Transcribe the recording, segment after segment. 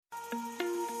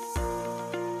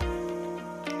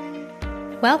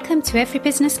Welcome to Every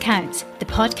Business Counts, the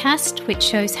podcast which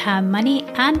shows how money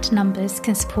and numbers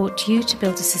can support you to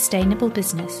build a sustainable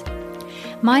business.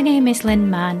 My name is Lynn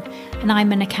Mann, and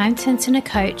I'm an accountant and a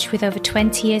coach with over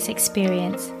 20 years'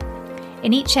 experience.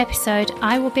 In each episode,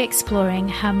 I will be exploring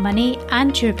how money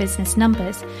and your business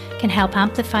numbers can help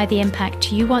amplify the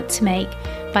impact you want to make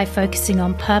by focusing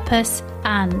on purpose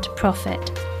and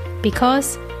profit.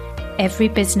 Because every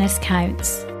business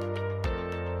counts.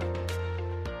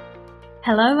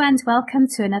 Hello and welcome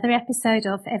to another episode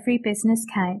of Every Business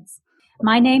Counts.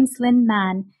 My name's Lynn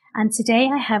Mann, and today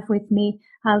I have with me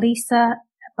Alisa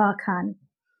Barkan.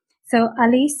 So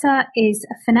Alisa is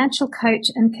a financial coach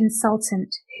and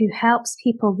consultant who helps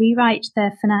people rewrite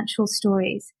their financial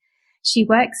stories. She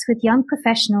works with young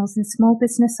professionals and small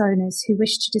business owners who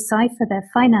wish to decipher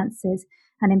their finances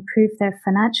and improve their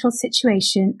financial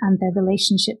situation and their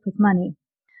relationship with money.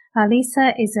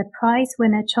 Alisa is a prize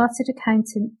winner chartered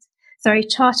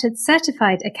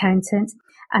certified accountant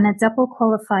and a double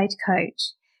qualified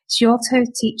coach. She also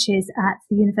teaches at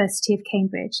the University of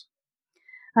Cambridge.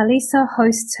 Alisa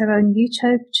hosts her own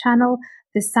YouTube channel,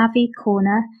 The Savvy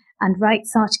Corner, and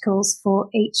writes articles for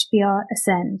HBR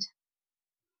Ascend.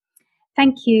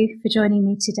 Thank you for joining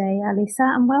me today,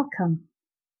 Alisa, and welcome.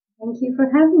 Thank you for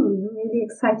having me. I'm really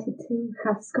excited to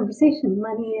have this conversation.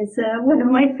 Money is one of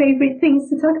my favorite things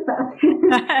to talk about.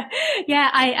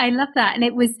 Yeah, I love that. And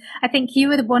I think you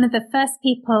were one of the first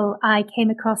people I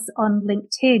came across on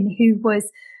LinkedIn who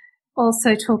was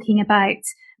also talking about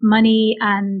money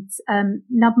and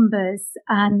numbers.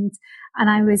 And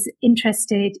I was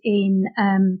interested in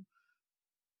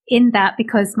that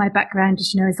because my background,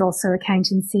 as you know, is also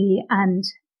accountancy and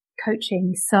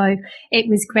coaching. So it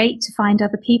was great to find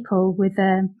other people with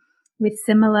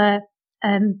similar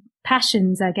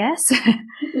passions, I guess.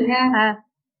 Yeah.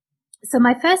 So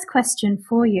my first question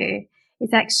for you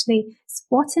is actually,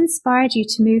 what inspired you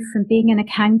to move from being an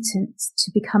accountant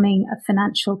to becoming a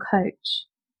financial coach?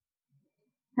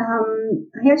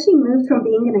 I actually moved from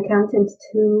being an accountant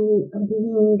to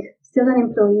being still an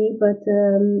employee, but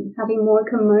having more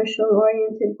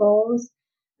commercial-oriented roles.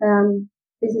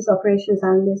 Business operations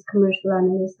analyst, commercial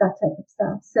analyst, that type of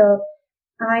stuff. So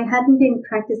I hadn't been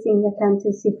practicing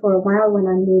accountancy for a while when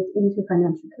I moved into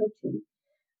financial coaching.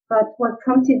 But what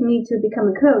prompted me to become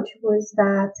a coach was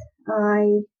that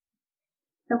I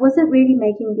wasn't really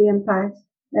making the impact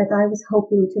that I was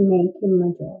hoping to make in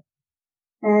my job.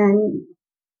 And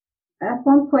at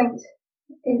one point,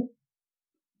 it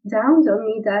dawned on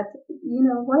me that,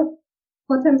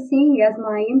 what I'm seeing as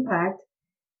my impact,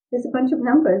 there's a bunch of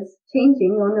numbers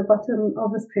changing on the bottom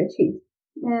of a spreadsheet.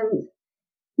 And,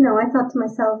 I thought to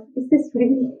myself, is this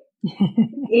really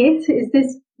it? Is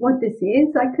this what this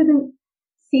is? I couldn't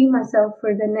see myself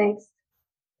for the next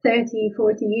 30,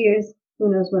 40 years, who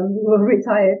knows when we will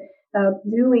retire,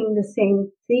 doing the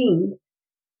same thing.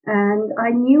 And I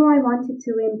knew I wanted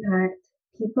to impact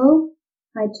people.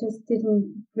 I just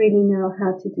didn't really know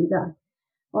how to do that.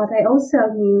 What I also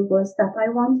knew was that I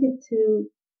wanted to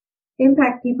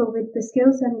impact people with the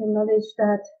skills and the knowledge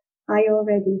that I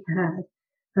already had.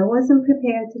 I wasn't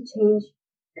prepared to change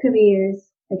careers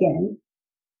again.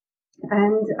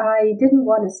 And I didn't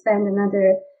want to spend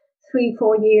another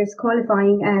 3-4 years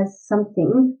qualifying as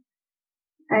something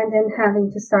and then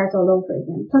having to start all over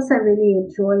again. Plus, I really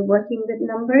enjoy working with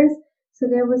numbers. So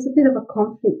there was a bit of a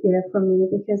conflict there for me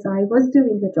because I was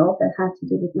doing a job that had to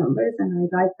do with numbers and I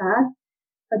liked that.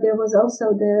 But there was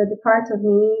also the part of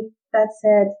me that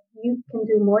said, you can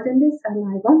do more than this, and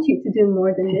I want you to do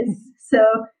more than this. So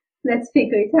let's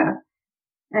figure it out.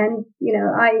 And,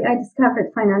 I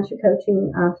discovered financial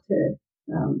coaching after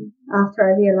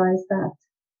I realized that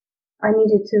I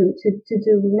needed to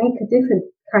make a different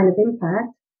kind of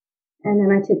impact. And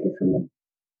then I took it from there.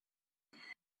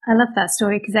 I love that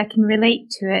story because I can relate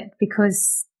to it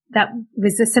because that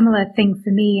was a similar thing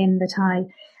for me in that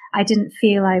I didn't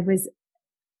feel I was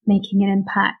making an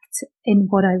impact in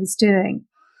what I was doing.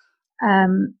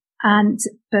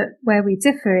 But where we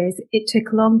differ is it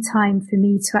took a long time for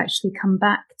me to actually come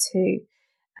back to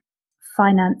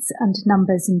finance and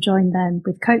numbers and join them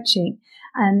with coaching.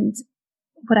 And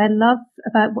what I love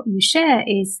about what you share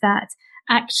is that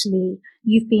actually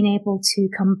you've been able to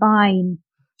combine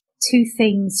two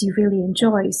things you really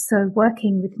enjoy. So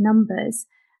working with numbers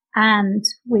and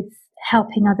with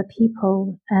helping other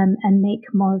people and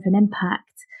make more of an impact.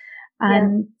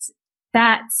 And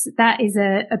that is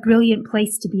a brilliant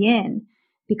place to be in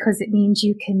because it means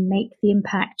you can make the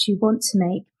impact you want to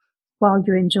make while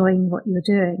you're enjoying what you're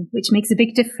doing, which makes a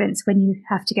big difference when you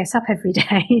have to get up every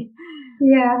day.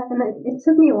 Yeah, and it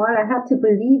took me a while. I had to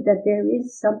believe that there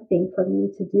is something for me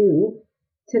to do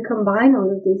to combine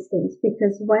all of these things,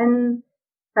 because when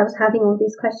I was having all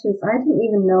these questions, I didn't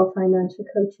even know financial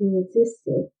coaching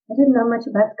existed. I didn't know much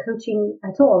about coaching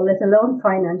at all, let alone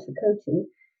financial coaching.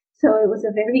 So it was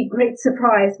a very great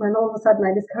surprise when all of a sudden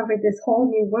I discovered this whole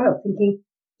new world, thinking,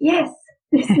 yes,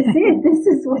 this is it. This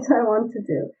is what I want to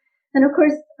do. And of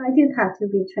course, I did have to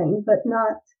retrain, but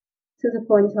not to the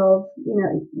point of,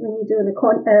 when you do an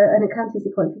accountancy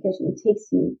qualification, it takes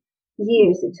you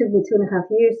years. It took me 2.5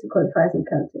 years to qualify as an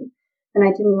accountant, and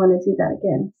I didn't want to do that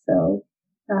again. So,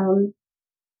 I'm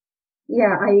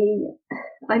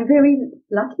very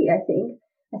lucky, I think.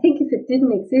 I think if it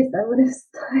didn't exist, I would have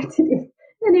started it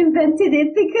and invented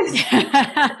it, because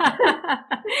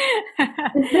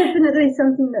it's definitely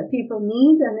something that people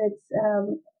need. And it's,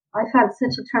 I've had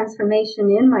such a transformation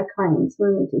in my clients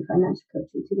when we do financial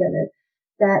coaching together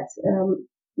that,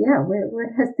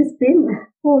 where has this been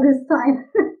all this time?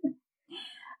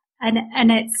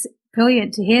 And it's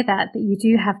brilliant to hear that you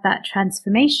do have that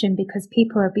transformation, because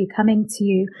people are coming to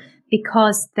you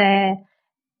because they're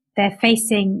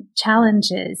facing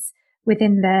challenges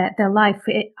within their life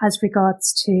as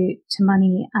regards to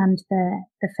money and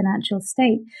the financial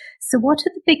state. So what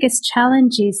are the biggest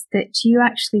challenges that you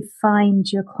actually find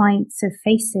your clients are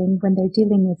facing when they're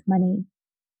dealing with money?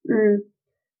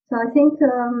 So I think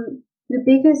the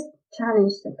biggest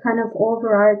challenge that kind of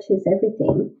overarches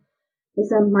everything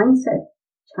is a mindset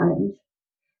challenge.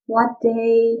 What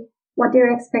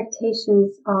their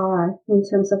expectations are in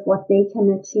terms of what they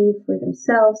can achieve for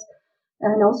themselves,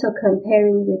 and also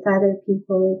comparing with other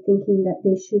people and thinking that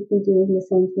they should be doing the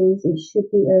same things, they should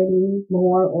be earning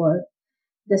more or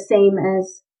the same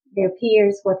as their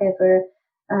peers, whatever.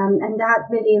 And that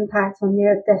really impacts on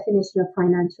their definition of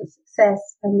financial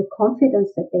success and the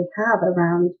confidence that they have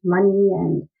around money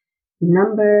and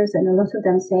numbers. And a lot of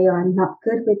them say, oh, I'm not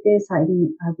good with this. I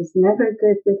was never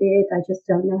good with it. I just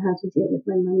don't know how to deal with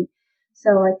my money.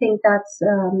 So I think that's,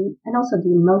 and also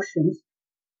the emotions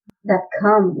that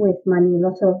come with money, a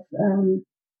lot of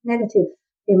negative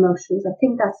emotions. I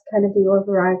think that's kind of the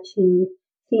overarching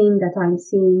theme that I'm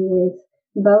seeing with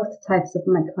both types of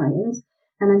my clients.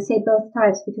 And I say both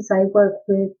types because I work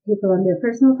with people on their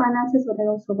personal finances, but I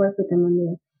also work with them on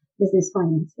their business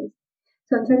finances.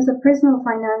 So in terms of personal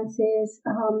finances,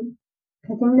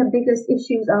 I think the biggest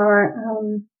issues are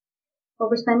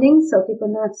overspending. So people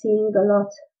not seeing a lot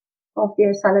of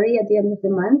their salary at the end of the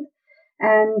month.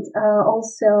 And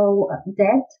also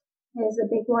debt is a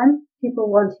big one. People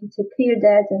wanting to clear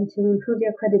debt and to improve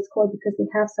their credit score because they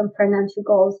have some financial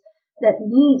goals that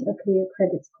need a clear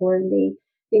credit score, and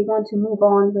they want to move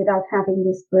on without having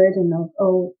this burden of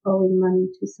owing money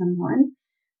to someone.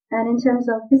 And in terms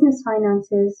of business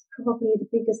finances, probably the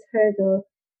biggest hurdle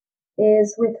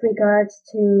is with regards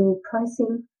to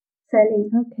pricing, selling,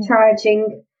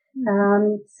 charging.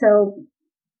 So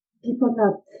people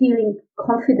not feeling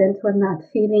confident or not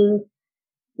feeling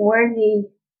worthy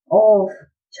of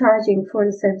charging for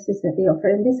the services that they offer.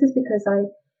 And this is because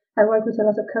I work with a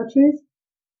lot of coaches,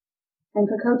 and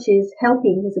for coaches,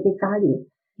 helping is a big value.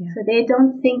 Yeah. So they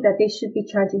don't think that they should be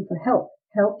charging for help.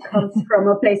 Help comes from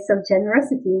a place of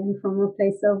generosity and from a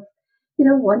place of,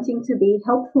 wanting to be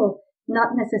helpful, not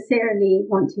necessarily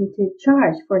wanting to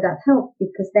charge for that help,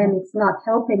 because then it's not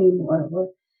help anymore,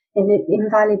 and it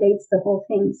invalidates the whole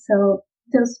thing. So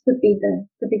those would be the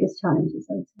biggest challenges,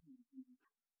 I would say.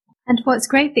 And what's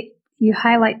great that you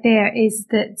highlight there is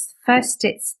that first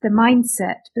it's the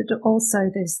mindset, but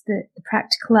also there's the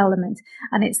practical element,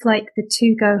 and it's like the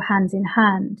two go hand in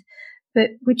hand.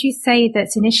 But would you say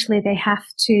that initially they have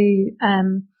to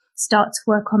start to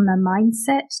work on their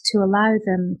mindset to allow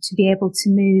them to be able to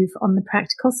move on the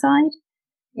practical side?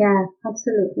 Yeah,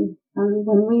 absolutely.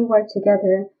 When we work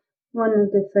together, one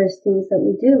of the first things that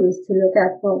we do is to look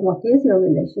at, well, what is your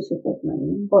relationship with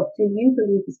money? What do you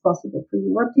believe is possible for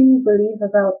you? What do you believe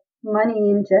about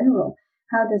money in general?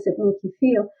 How does it make you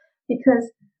feel? Because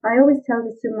I always tell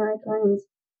this to my clients,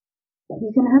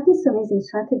 you can have this amazing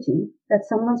strategy that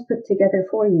someone's put together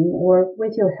for you or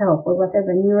with your help or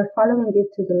whatever, and you're following it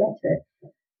to the letter.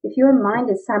 If your mind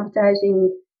is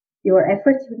sabotaging your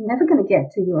efforts, you're never going to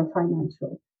get to your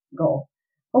financial goal.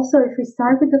 Also, if we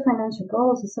start with the financial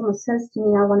goals, if someone says to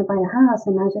me, I want to buy a house,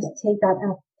 and I just take that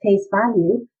at face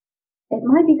value, it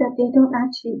might be that they don't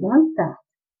actually want that.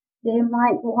 They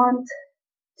might want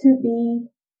to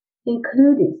be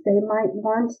included. They might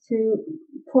want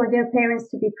for their parents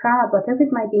to be proud, whatever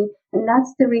it might be. And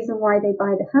that's the reason why they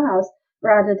buy the house,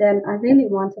 rather than I really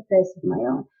want a place of my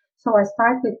own. So I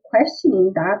start with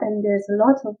questioning that, and there's a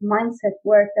lot of mindset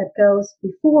work that goes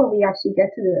before we actually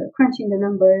get to the crunching the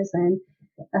numbers and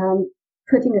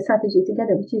putting a strategy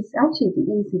together, which is actually the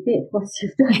easy bit once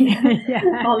you've done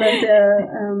Yeah. all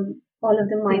of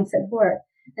the mindset work.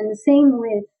 And the same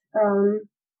with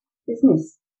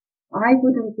business. I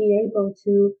wouldn't be able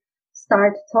to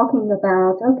start talking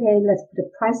about, okay, let's put a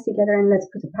price together and let's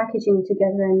put a packaging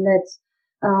together and let's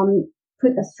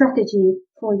put a strategy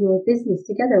for your business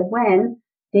together when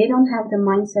they don't have the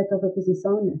mindset of a business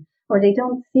owner, or they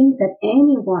don't think that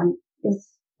anyone is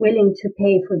willing to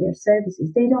pay for their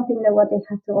services. They don't think that what they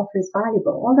have to offer is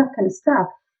valuable. All that kind of stuff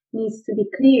needs to be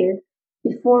cleared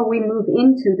before we move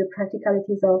into the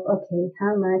practicalities of, okay,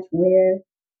 how much, where,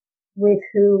 with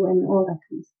who, and all that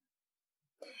kind of stuff.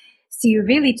 So you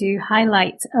really do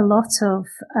highlight a lot of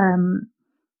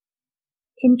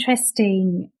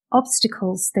interesting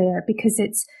obstacles there, because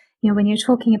it's, when you're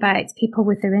talking about people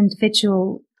with their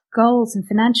individual goals and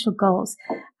financial goals,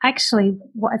 actually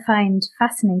what I find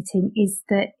fascinating is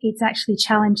that it's actually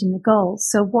challenging the goal.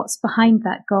 So what's behind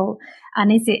that goal?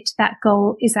 And is that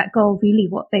goal really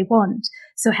what they want?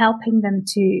 So helping them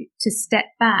to step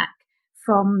back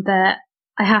from the,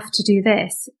 I have to do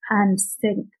this, and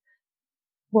think,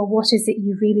 well, what is it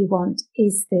you really want?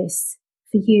 Is this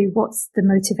for you? What's the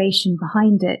motivation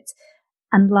behind it?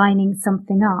 And lining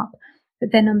something up.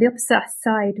 But then on the opposite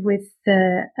side with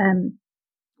the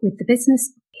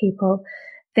business people,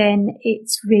 then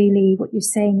it's really what you're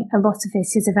saying. A lot of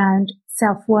this is around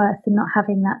self-worth and not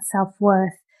having that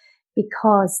self-worth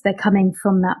because they're coming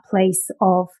from that place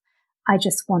of, I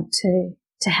just want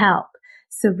to help.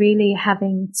 So really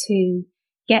having to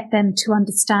get them to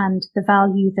understand the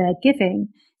value they're giving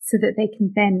so that they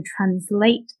can then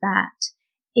translate that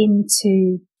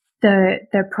into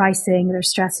their pricing, their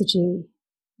strategy,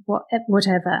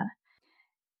 whatever.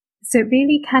 So it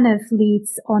really kind of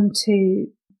leads on to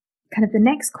kind of the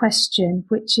next question,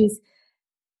 which is,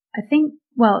 I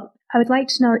would like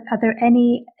to know, are there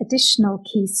any additional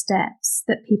key steps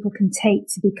that people can take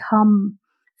to become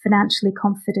financially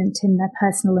confident in their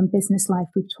personal and business life?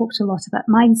 We've talked a lot about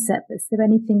mindset, but is there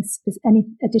any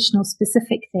additional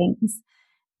specific things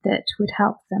that would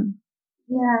help them?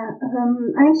 Yeah,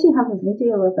 I actually have a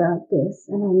video about this,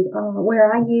 and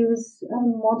where I use a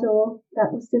model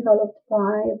that was developed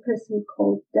by a person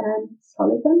called Dan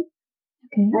Sullivan.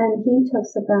 Okay. And he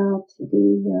talks about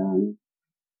the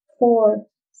 4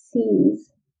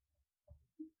 C's.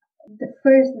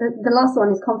 The last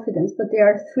one is confidence, but there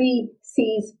are 3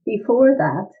 C's before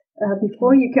that.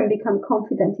 Before you can become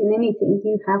confident in anything,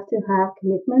 you have to have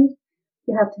commitment,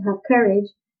 you have to have courage,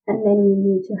 and then you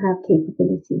need to have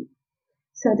capability.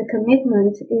 So the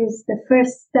commitment is the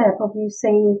first step of you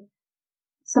saying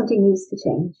something needs to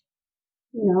change.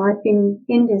 I've been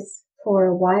in this for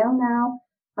a while now.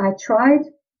 I tried,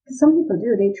 because some people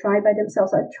do, they try by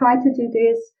themselves. I tried to do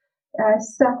this,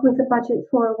 stuck with the budget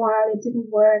for a while, it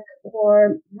didn't work,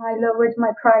 or I lowered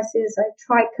my prices, I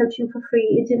tried coaching for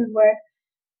free, it didn't work.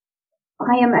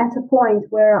 I am at a point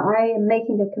where I am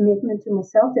making a commitment to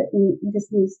myself that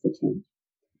this needs to change.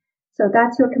 So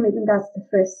that's your commitment, that's the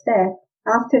first step.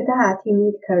 After that, you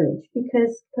need courage,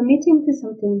 because committing to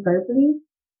something verbally,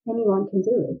 anyone can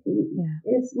do it.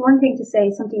 Yeah. It's one thing to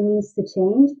say something needs to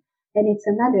change, and it's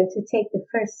another to take the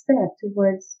first step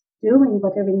towards doing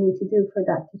whatever you need to do for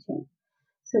that to change.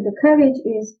 So the courage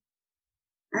is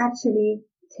actually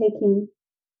taking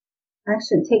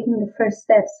action, taking the first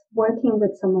steps, working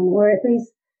with someone, or at least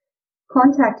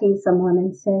contacting someone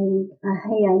and saying,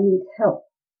 hey, I need help,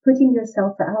 putting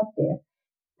yourself out there.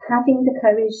 Having the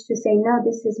courage to say, no,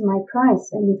 this is my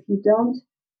price. And if you don't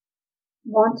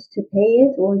want to pay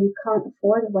it, or you can't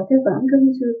afford it, whatever, I'm going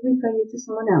to refer you to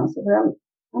someone else, or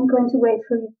I'm going to wait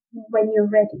for you when you're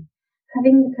ready.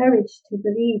 Having the courage to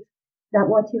believe that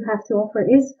what you have to offer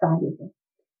is valuable.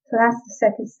 So that's the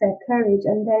second step, courage.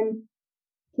 And then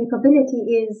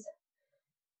capability is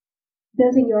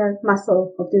building your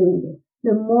muscle of doing it.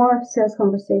 The more sales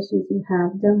conversations you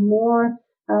have, the more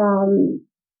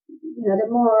the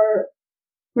more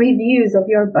reviews of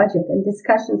your budget and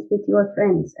discussions with your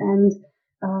friends, and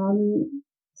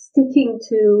sticking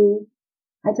to,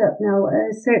 I don't know,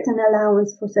 a certain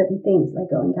allowance for certain things like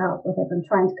going out, whatever. I'm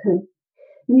trying to kind of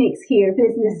mix here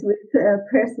business with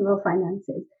personal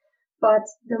finances. But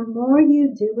the more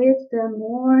you do it, the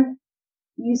more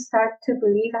you start to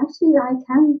believe, actually, I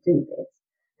can do this.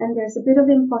 And there's a bit of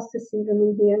imposter syndrome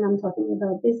in here, and I'm talking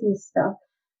about business stuff.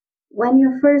 When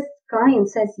your first client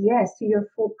says yes to your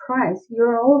full price,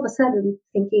 you're all of a sudden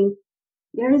thinking,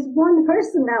 there is one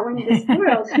person now in this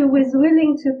world who is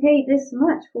willing to pay this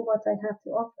much for what I have to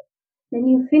offer. Then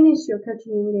you finish your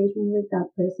coaching engagement with that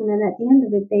person, and at the end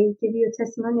of it, they give you a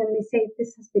testimonial and they say,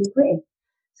 this has been great.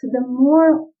 So the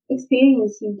more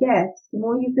experience you get, the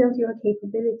more you build your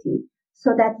capability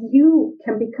so that you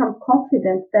can become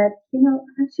confident that,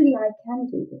 actually I can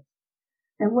do this.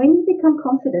 And when you become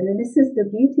confident, and this is the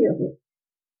beauty of it,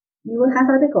 you will have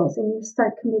other goals and you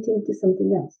start committing to something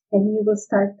else and you will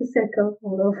start the circle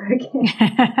all over again.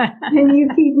 And you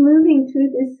keep moving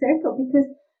through this circle because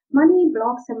money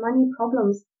blocks and money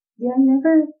problems, they are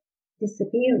never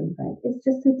disappearing, right? It's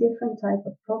just a different type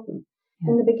of problem.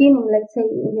 Yeah. In the beginning, let's say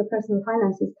in your personal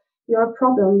finances, your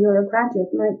problem, you're a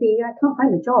graduate, might be, I can't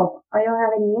find a job. I don't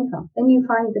have any income. Then you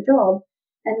find the job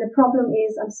and the problem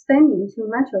is I'm spending too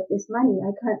much of this money.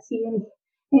 I can't see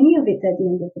any of it at the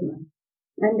end of the month.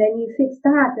 And then you fix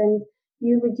that and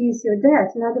you reduce your debt.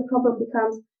 Now the problem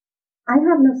becomes, I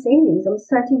have no savings. I'm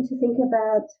starting to think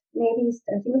about maybe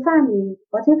starting a family,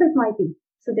 whatever it might be.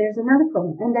 So there's another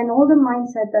problem. And then all the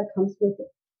mindset that comes with it.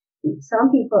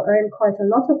 Some people earn quite a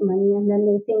lot of money and then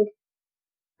they think,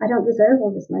 I don't deserve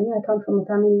all this money. I come from a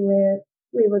family where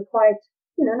we were quite,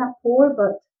 not poor,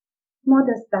 but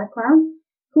modest background.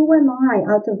 Who am I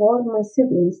out of all of my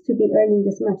siblings to be earning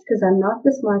this much? Because I'm not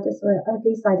the smartest, or at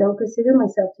least I don't consider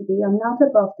myself to be. I'm not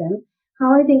above them.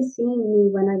 How are they seeing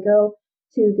me when I go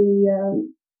to the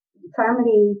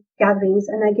family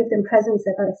gatherings and I give them presents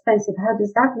that are expensive? How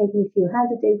does that make me feel? How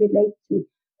do they relate to me?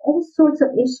 All sorts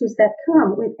of issues that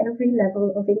come with every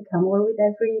level of income or with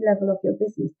every level of your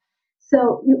business.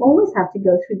 So you always have to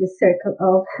go through the circle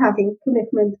of having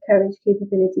commitment, courage,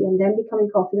 capability, and then becoming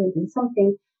confident in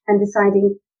something and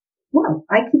deciding, well,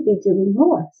 I could be doing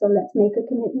more. So let's make a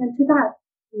commitment to that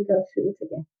and go through it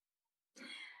again.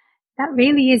 That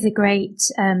really is a great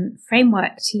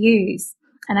framework to use.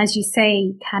 And as you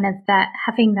say, kind of that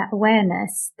having that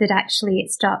awareness that actually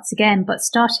it starts again, but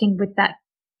starting with that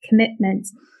commitment,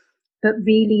 but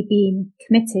really being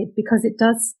committed, because it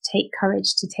does take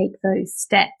courage to take those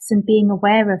steps, and being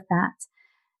aware of that,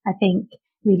 I think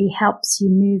really helps you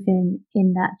move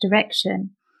in that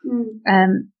direction.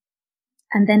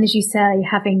 And then, as you say,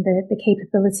 having the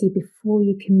capability before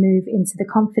you can move into the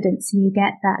confidence, and you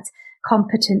get that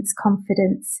competence,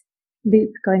 confidence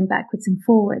loop going backwards and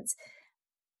forwards.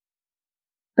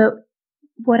 But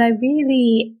what I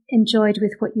really enjoyed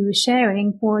with what you were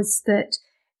sharing was that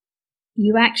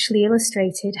you actually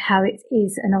illustrated how it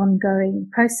is an ongoing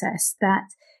process, that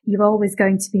you're always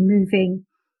going to be moving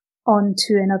on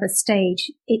to another stage.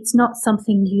 It's not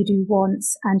something you do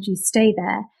once and you stay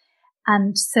there.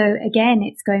 And so again,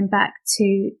 it's going back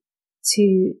to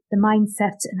the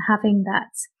mindset and having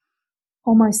that,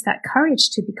 almost that courage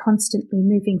to be constantly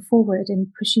moving forward and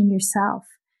pushing yourself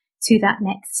to that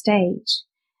next stage.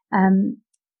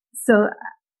 So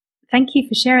thank you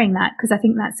for sharing that, because I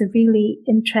think that's a really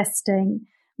interesting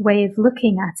way of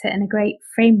looking at it and a great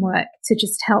framework to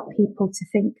just help people to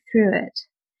think through it.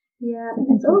 Yeah, and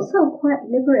it's also quite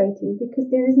liberating because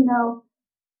there is no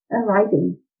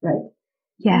arriving, right?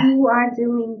 Yeah. You are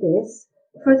doing this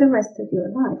for the rest of your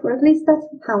life, or at least that's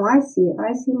how I see it.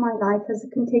 I see my life as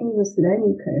a continuous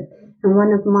learning curve. And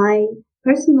one of my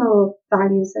personal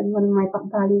values and one of my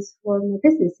values for my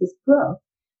business is growth.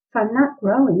 If I'm not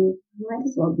growing, I might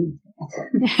as well be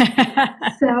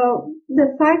dead. So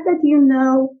the fact that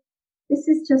this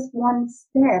is just one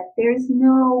step, there is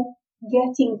no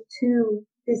getting to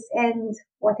this end,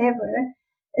 whatever.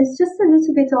 It's just a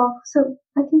little bit off. So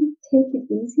I can take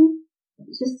it easy,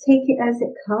 just take it as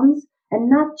it comes and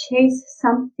not chase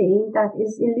something that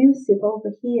is elusive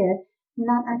over here,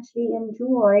 not actually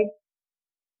enjoy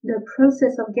the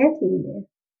process of getting there.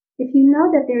 If you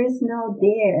know that there is no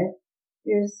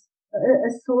there's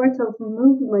a sort of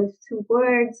movement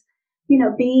towards,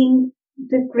 being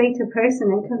the greater person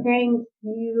and comparing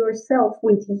yourself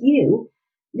with you.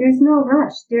 There's no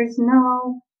rush. There's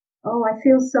no, oh, I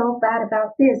feel so bad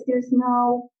about this. There's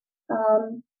no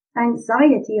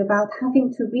anxiety about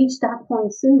having to reach that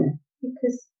point sooner,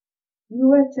 because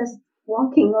you are just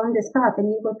walking on this path and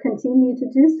you will continue to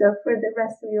do so for the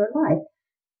rest of your life.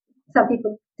 Some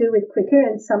people do it quicker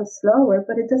and some slower,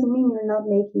 but it doesn't mean you're not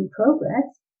making progress.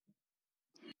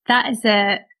 That is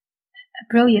a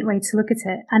brilliant way to look at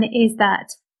it. And it is that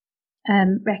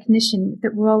recognition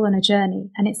that we're all on a journey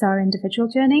and it's our individual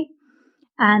journey.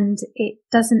 And it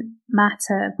doesn't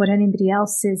matter what anybody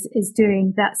else is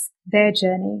doing. That's their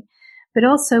journey. But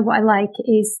also what I like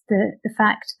is the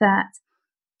fact that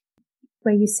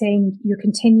where you're saying you're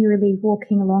continually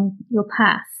walking along your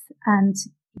path. And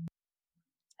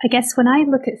I guess when I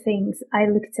look at things, I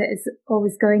look at it as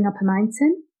always going up a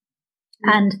mountain.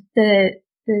 And the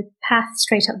path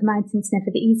straight up the mountain is never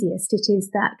the easiest. It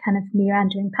is that kind of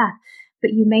meandering path.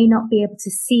 But you may not be able to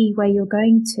see where you're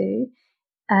going to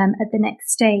at the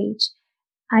next stage.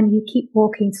 and you keep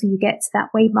walking till you get to that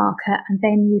way marker, and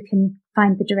then you can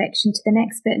find the direction to the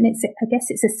next bit. And I guess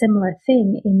it's a similar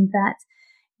thing in that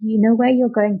you know where you're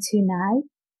going to now.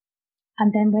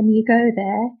 And then when you go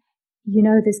there, you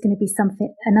know there's going to be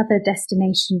another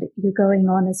destination that you're going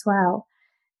on as well.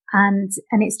 And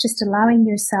it's just allowing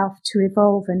yourself to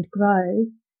evolve and grow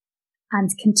and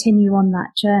continue on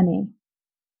that journey.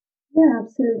 Yeah,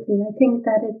 absolutely. I think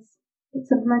that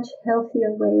it's a much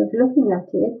healthier way of looking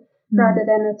at it rather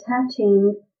than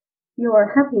attaching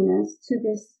your happiness to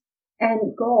this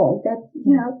end goal that,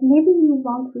 you know, maybe you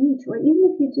won't reach, or even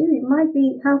if you do, you might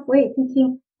be halfway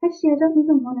thinking, actually, I don't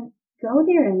even want to go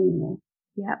there anymore.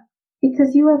 Yeah.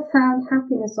 Because you have found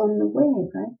happiness on the way,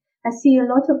 right? I see a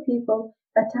lot of people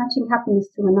attaching happiness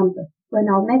to a number. When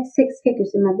I'll make 6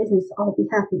 figures in my business, I'll be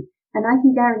happy. And I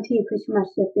can guarantee pretty much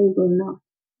that they will not.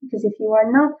 Because if you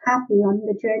are not happy on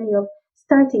the journey of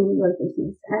starting your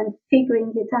business and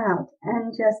figuring it out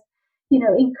and just, you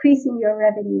know, increasing your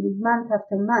revenue month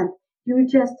after month, you're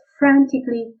just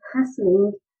frantically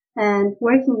hustling and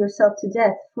working yourself to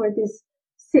death for this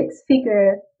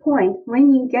 6-figure point.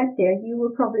 When you get there, you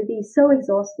will probably be so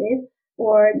exhausted,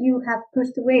 or you have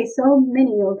pushed away so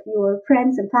many of your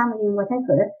friends and family and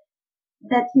whatever,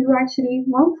 that you actually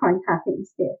won't find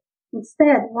happiness there.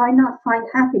 Instead, why not find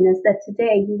happiness that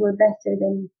today you were better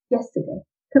than yesterday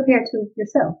compared to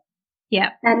yourself? Yeah.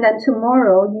 And then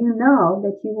tomorrow, you know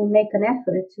that you will make an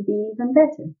effort to be even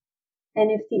better. And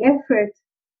if the effort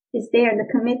is there, the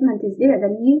commitment is there,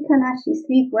 then you can actually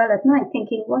sleep well at night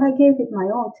thinking, well, I gave it my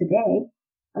all today.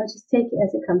 I'll just take it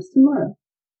as it comes tomorrow.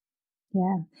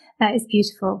 Yeah, that is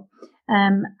beautiful.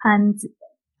 And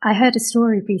I heard a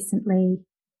story recently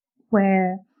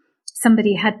where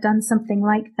somebody had done something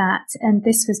like that. And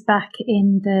this was back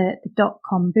in the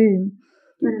dot-com boom.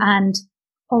 Mm-hmm. And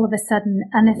all of a sudden,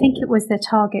 and I think it was their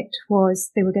target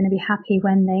was they were going to be happy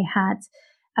when they had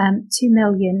 $2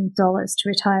 million to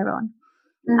retire on.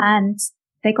 Mm-hmm. And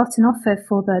they got an offer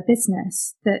for their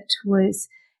business that was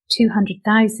 $200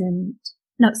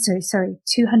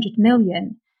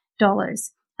 million.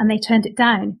 And they turned it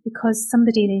down because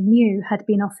somebody they knew had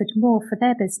been offered more for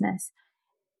their business.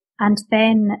 And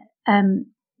then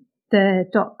the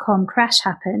dot-com crash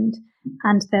happened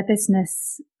and their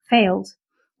business failed.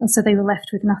 And so they were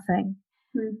left with nothing.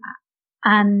 Mm.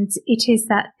 And it is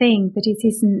that thing that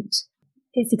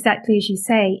it's exactly as you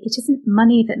say, it isn't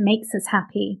money that makes us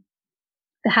happy.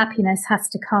 The happiness has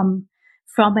to come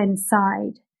from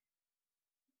inside.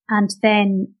 And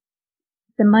then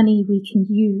the money we can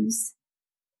use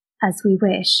as we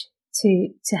wish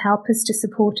to help us, to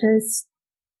support us,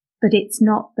 but it's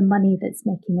not the money that's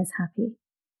making us happy.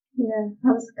 Yeah,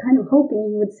 I was kind of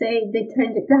hoping you would say they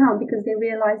turned it down because they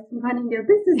realized running their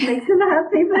business makes them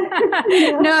happy. But,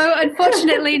 you know. No,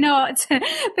 unfortunately not.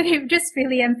 But it just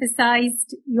really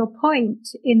emphasized your point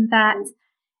in that,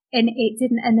 and it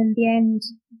didn't. And in the end,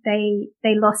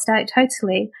 they lost out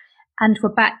totally, and were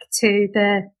back to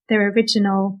their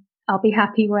original. I'll be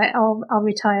happy where I'll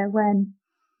retire when.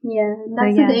 Yeah,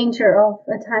 that's the danger of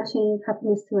attaching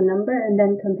happiness to a number and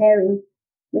then comparing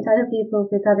with other people,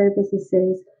 with other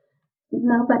businesses.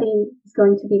 Nobody is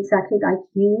going to be exactly like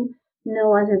you.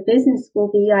 No other business will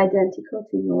be identical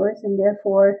to yours, and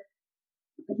therefore,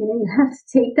 you have to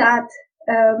take that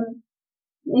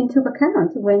into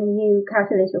account when you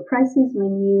calculate your prices,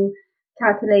 when you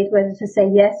calculate whether to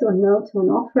say yes or no to an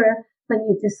offer, when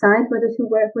you decide whether to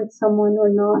work with someone or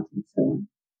not, and so on.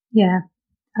 Yeah,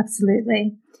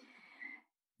 absolutely.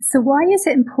 So why is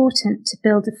it important to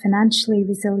build a financially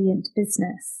resilient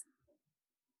business?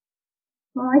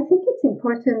 Well, I think it's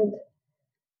important,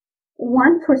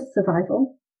 one, for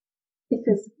survival,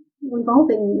 because we've all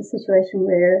been in a situation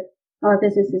where our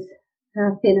businesses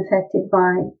have been affected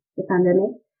by the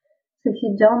pandemic. So if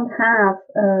you don't have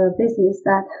a business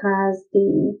that has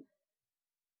the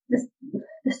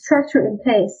structure in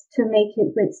place to make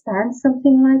it withstand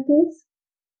something like this,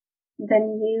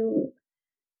 then you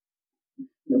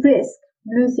risk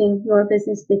losing your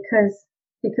business because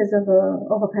of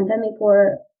a pandemic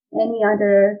or any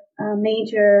other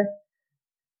major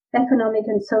economic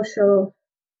and social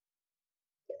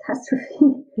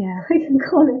catastrophe. Yeah, I can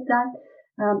call it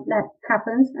that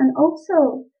happens. And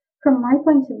also, from my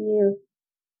point of view,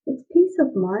 it's peace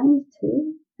of mind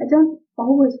too. I don't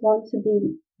always want to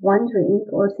be wondering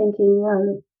or thinking,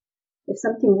 well, if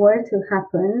something were to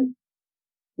happen,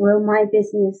 will my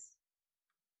business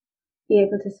be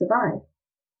able to survive?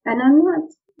 And I'm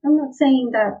not saying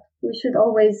that we should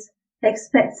always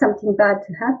expect something bad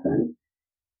to happen.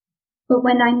 But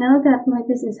when I know that my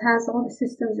business has all the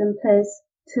systems in place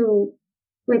to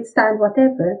withstand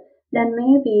whatever, then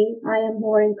maybe I am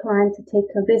more inclined to take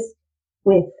a risk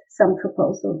with some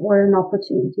proposal or an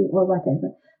opportunity or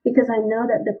whatever, because I know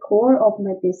that the core of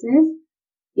my business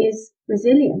is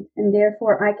resilient, and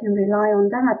therefore I can rely on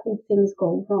that if things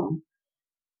go wrong.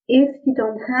 If you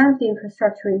don't have the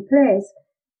infrastructure in place,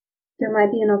 there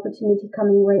might be an opportunity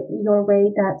coming your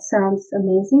way that sounds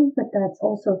amazing, but that's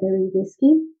also very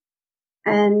risky,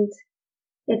 and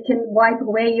it can wipe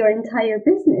away your entire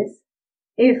business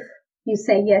if you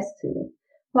say yes to it.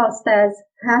 Whilst as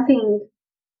having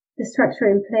the structure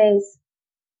in place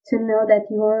to know that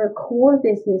your core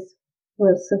business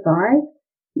will survive,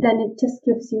 then it just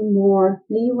gives you more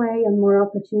leeway and more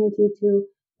opportunity to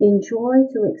enjoy,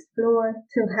 to explore,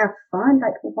 to have fun.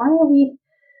 Like,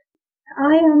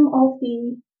 I am of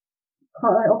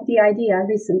the idea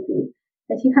recently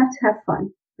that you have to have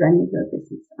fun running your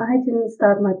business. I didn't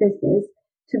start my business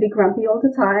to be grumpy all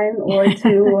the time or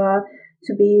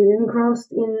to be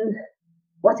engrossed in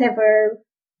whatever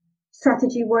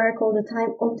strategy work all the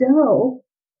time. Although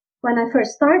when I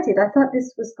first started, I thought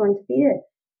this was going to be it.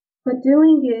 But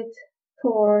doing it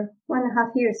for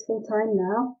 1.5 years full time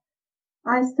now,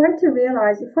 I start to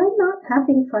realize if I'm not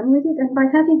having fun with it, and by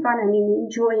having fun, I mean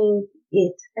enjoying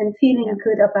it and feeling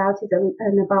good about it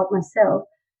and about myself,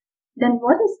 then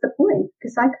what is the point?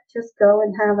 Because I could just go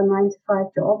and have a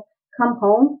 9-to-5 job, come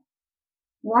home,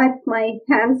 wipe my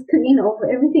hands clean over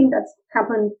everything that's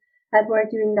happened at work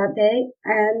during that day,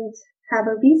 and have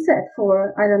a reset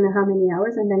for I don't know how many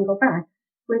hours, and then go back.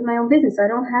 With my own business, I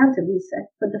don't have to reset,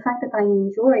 but the fact that I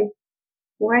enjoy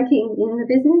working in the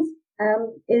business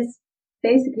is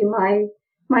basically my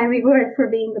reward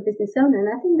for being a business owner, and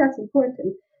I think that's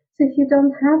important. So if you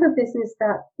don't have a business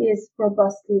that is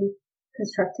robustly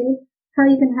constructive, how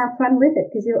you can have fun with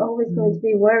it? Because you're always going to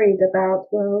be worried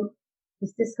about, well,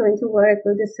 is this going to work?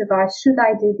 Will this survive? Should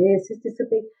I do this? Is this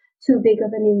too big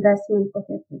of an investment?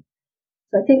 Whatever.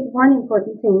 So I think one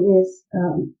important thing is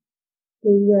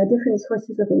the different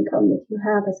sources of income that you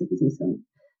have as a business owner,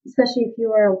 especially if you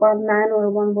are a one-man or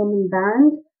a one-woman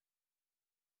band.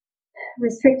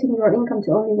 Restricting your income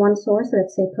to only one source,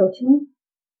 let's say coaching,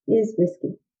 is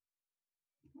risky.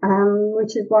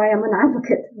 Which is why I'm an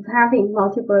advocate of having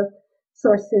multiple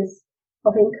sources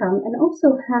of income and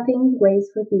also having ways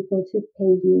for people to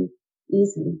pay you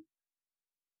easily.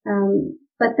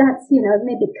 But that's,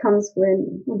 maybe it comes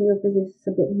when your business is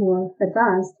a bit more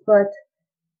advanced. But,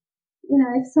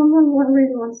 if someone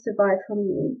really wants to buy from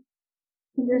you,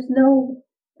 and there's no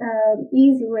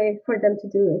easy way for them to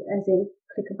do it, as in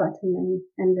click a button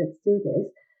and let's do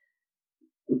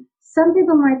this. Some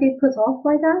people might be put off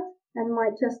by that and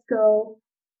might just go,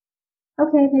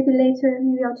 okay, maybe later,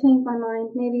 maybe I'll change my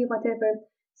mind, maybe whatever.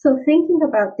 So thinking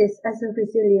about this as a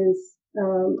resilience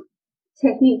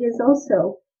technique is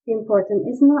also important.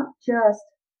 It's not just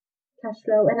cash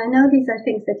flow. And I know these are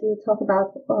things that you talk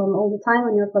about all the time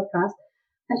on your podcast.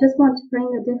 I just want to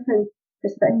bring a different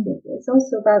perspective. It's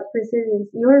also about resilience,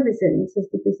 your resilience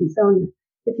as the business owner.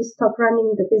 If you stop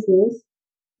running the business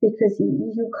because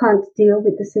you can't deal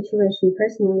with the situation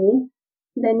personally,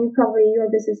 then your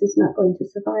business is not going to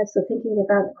survive. So thinking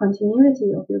about the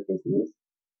continuity of your business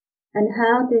and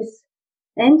how this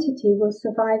entity will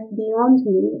survive beyond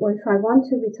me, or if I want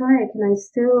to retire, can I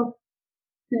still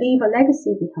leave a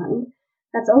legacy behind?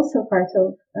 That's also part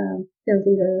of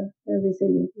building a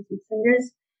resilient business.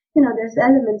 And there's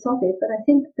elements of it, but I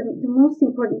think the most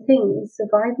important thing is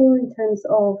survival in terms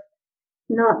of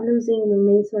not losing your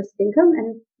main source of income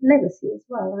and legacy as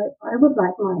well. I would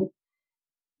like my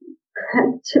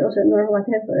grandchildren or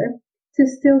whatever to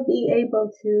still be able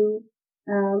to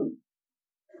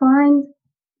find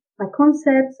my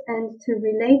concepts and to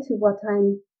relate to what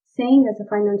I'm saying as a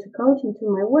financial coach into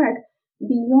my work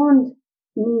beyond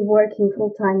me working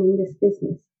full time in this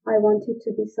business. I want it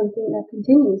to be something that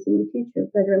continues in the future,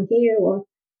 whether I'm here or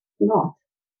not.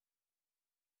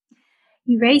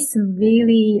 You raised some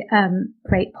really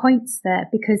great points there,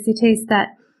 because it is that,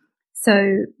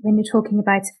 so when you're talking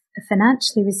about a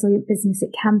financially resilient business,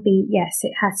 it can be, yes,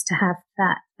 it has to have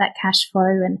that cash flow,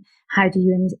 and how do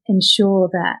you ensure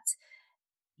that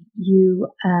you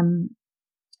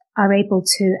are able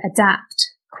to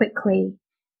adapt quickly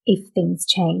if things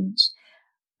change.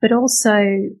 But also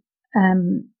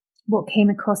what came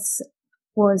across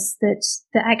was that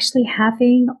actually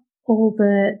having all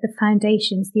the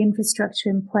foundations, the infrastructure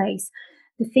in place,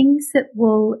 the things that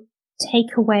will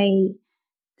take away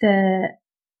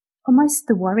almost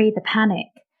the worry, the panic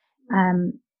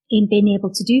in being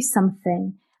able to do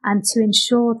something, and to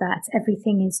ensure that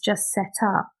everything is just set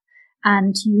up.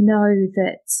 And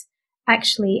that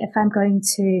actually, if I'm going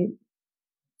to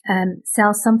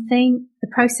sell something, the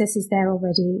process is there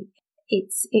already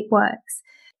it works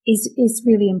is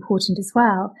really important as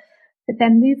well. But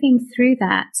then moving through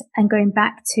that and going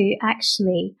back to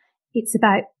actually, it's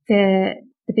about the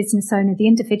business owner, the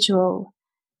individual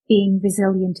being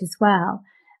resilient as well.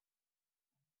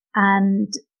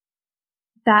 And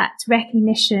that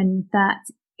recognition that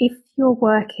if you're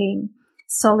working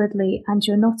solidly and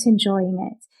you're not enjoying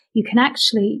it, you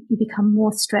become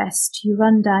more stressed, you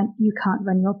run down, you can't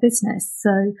run your business.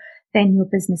 So then your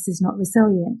business is not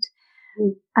resilient.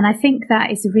 And I think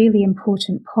that is a really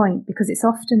important point because it's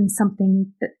often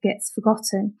something that gets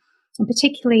forgotten, and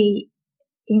particularly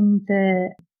in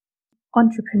the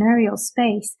entrepreneurial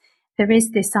space, there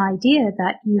is this idea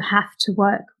that you have to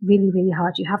work really, really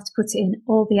hard. You have to put in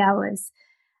all the hours.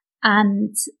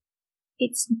 And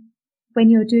it's when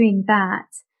you're doing that,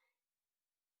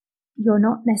 you're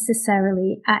not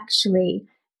necessarily actually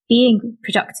being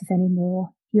productive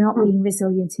anymore. You're not being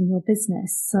resilient in your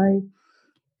business. So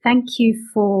thank you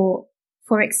for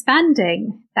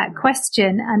expanding that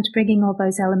question and bringing all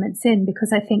those elements in,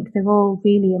 because I think they're all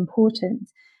really important.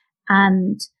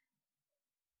 And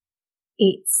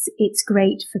it's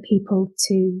great for people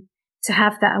to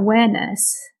have that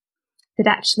awareness that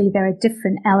actually there are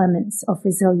different elements of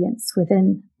resilience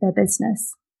within their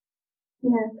business.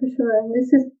 Yeah, for sure. And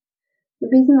this is the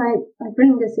reason I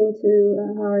bring this into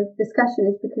our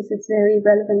discussion is because it's very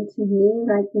relevant to me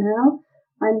right now.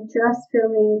 I'm just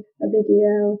filming a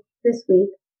video this week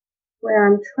where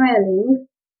I'm trialing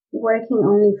working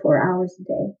only 4 hours a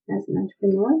day as an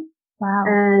entrepreneur. Wow.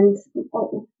 And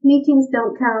meetings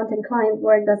don't count and client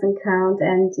work doesn't count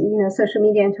and, social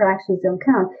media interactions don't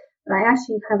count. But I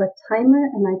actually have a timer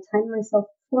and I time myself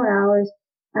 4 hours,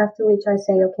 after which I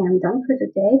say, okay, I'm done for the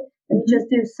day. Let me just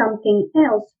do something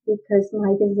else because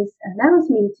my business allows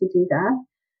me to do that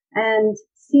and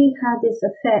see how this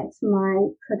affects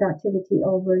my productivity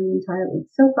over an entire week.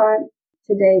 So far,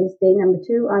 today is day number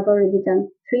 2. I've already done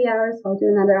 3 hours. I'll do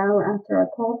another hour after our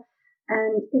call.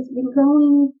 And it's been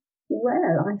going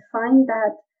well. I find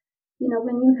that,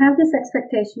 when you have this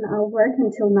expectation, I'll work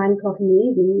until 9 o'clock in the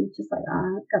evening, you're just like,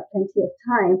 I've got plenty of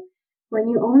time. When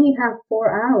you only have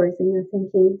 4 hours and you're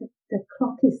thinking the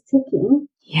clock is ticking,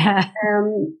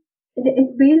 it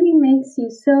really makes you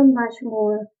so much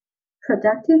more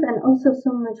productive and also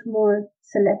so much more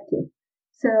selective.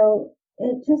 So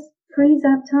it just frees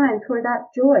up time for that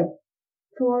joy,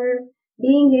 for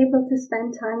being able to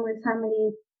spend time with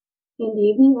family in the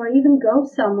evening or even go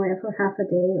somewhere for half a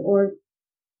day or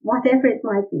whatever it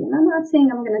might be. And I'm not saying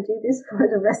I'm going to do this for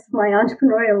the rest of my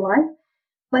entrepreneurial life,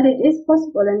 but it is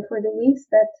possible. And for the weeks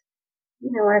that,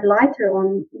 are lighter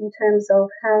in terms of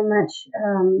how much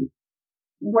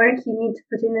work you need to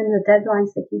put in and the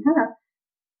deadlines that you have,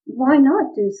 why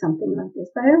not do something like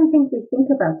this? But I don't think we think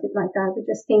about it like that. We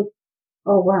just think,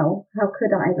 oh, wow, how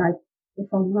could I, if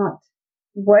I'm not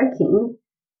working,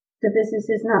 the business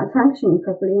is not functioning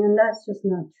properly. And that's just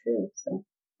not true. So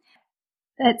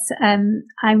that's, I'm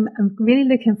really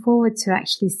looking forward to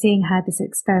actually seeing how this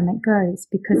experiment goes,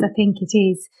 because I think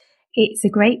it's a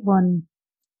great one,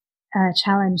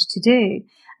 challenge to do.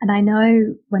 And I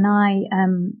know when I,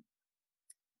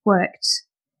 worked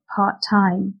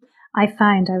part-time, I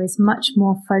found I was much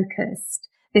more focused.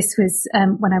 This was,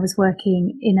 when I was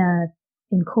working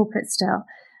in corporate still,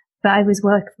 but I was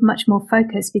much more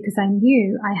focused because I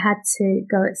knew I had to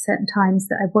go at certain times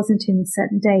that I wasn't in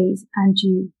certain days, and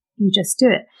you just do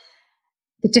it.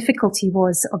 The difficulty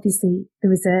was obviously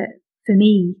for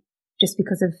me, just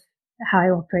because of how I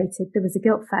operated, there was a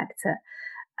guilt factor.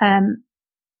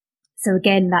 So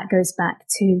again, that goes back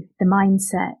to the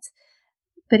mindset.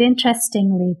 But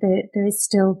interestingly, there is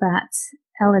still that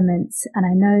element, and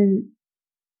I know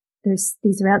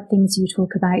these are things you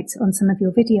talk about on some of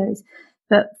your videos,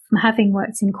 but from having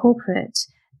worked in corporate,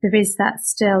 there is that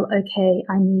still, okay,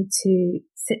 I need to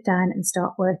sit down and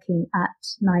start working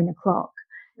at 9 o'clock.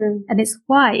 And it's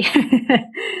why. It's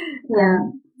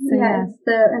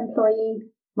the employee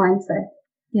mindset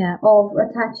of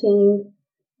attaching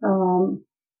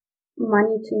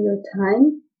money to your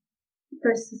time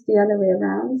versus the other way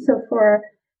around. So for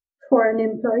an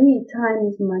employee, time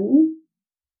is money.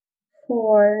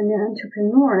 For an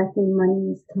entrepreneur, I think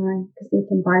money is time because they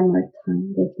can buy more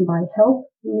time. They can buy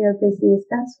help in their business.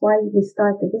 That's why we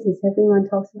start the business. Everyone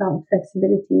talks about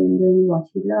flexibility and doing what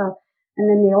you love.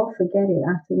 And then they all forget it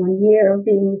after 1 year of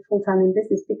being full-time in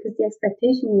business because the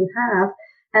expectation you have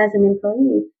as an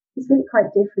employee is really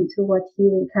quite different to what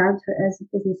you encounter as a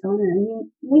business owner.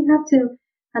 And we have to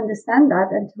understand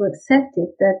that and to accept it,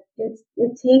 that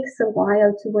it takes a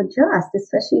while to adjust,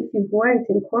 especially if you've worked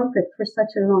in corporate for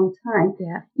such a long time.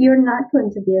 Yeah. You're not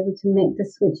going to be able to make the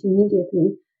switch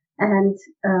immediately. and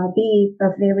be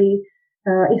a very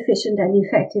efficient and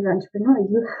effective entrepreneur.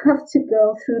 You have to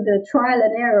go through the trial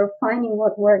and error of finding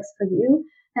what works for you.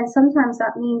 And sometimes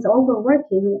that means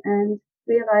overworking and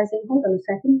realizing, hold on a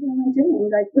second, what am I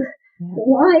doing? Like,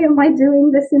 why am I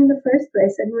doing this in the first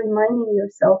place? And reminding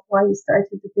yourself why you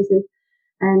started the business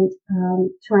and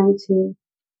trying to,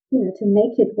 to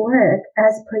make it work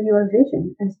as per your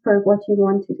vision, as per what you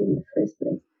wanted in the first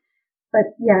place.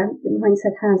 But yeah, the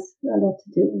mindset has a lot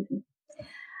to do with it.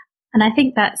 And I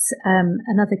think that's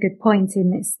another good point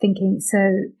in this thinking.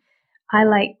 So I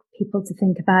like people to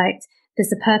think about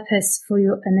there's a purpose for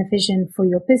you and a vision for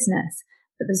your business,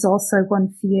 but there's also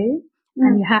one for you.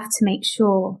 And you have to make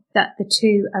sure that the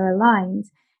two are aligned,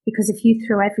 because if you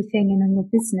throw everything in on your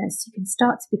business, you can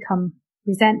start to become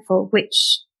resentful,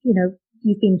 which,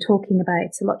 you've been talking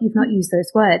about a lot. You've not used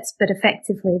those words, but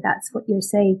effectively that's what you're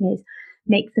saying is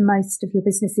make the most of your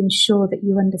business, ensure that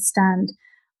you understand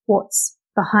what's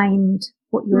behind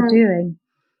what you're doing,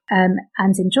 and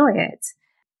enjoy it.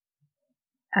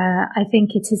 I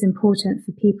think it is important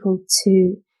for people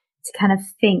to kind of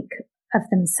think of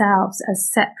themselves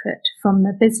as separate from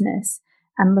the business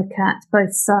and look at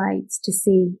both sides to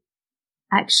see,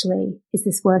 actually, is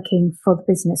this working for the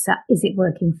business? Is it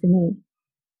working for me?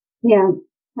 Yeah.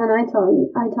 And I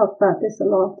talk about this a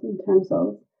lot in terms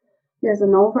of there's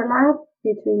an overlap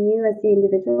between you as the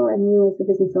individual and you as the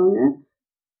business owner.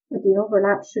 But the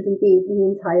overlap shouldn't be the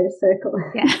entire circle.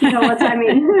 Yeah. You know what I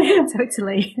mean?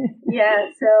 Totally.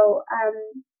 Yeah. So,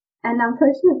 and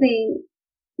unfortunately,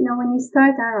 when you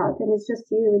start out and it's just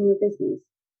you and your business,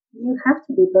 you have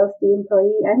to be both the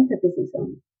employee and the business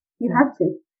owner. You have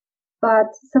to.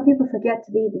 But some people forget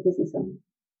to be the business owner.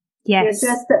 Yes.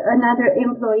 They're just another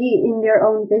employee in their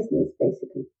own business,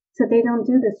 basically. So they don't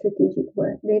do the strategic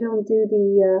work. They don't do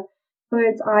the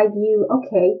bird's eye view.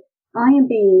 Okay, I am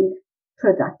being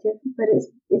productive, but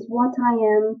is what I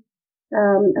am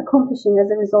accomplishing as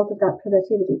a result of that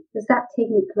productivity, does that take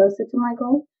me closer to my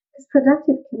goal? Because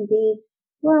productive can be,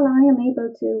 well, I am able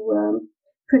to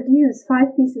produce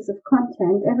 5 pieces of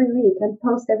content every week and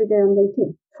post every day on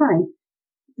LinkedIn. Fine.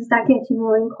 Does that get you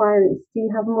more inquiries? Do you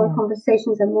have more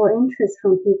conversations and more interest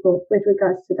from people with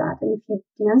regards to that? And if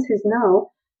the answer is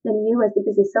no, then you as the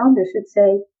business owner should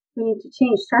say, we need to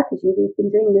change strategy. We've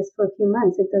been doing this for a few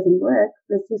months. It doesn't work.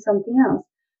 Let's do something else.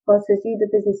 Versus you,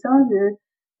 the business owner,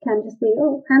 can just be,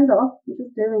 hands off. I'm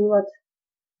just doing what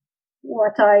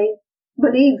I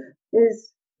believe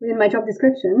is in my job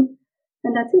description,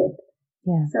 and that's it.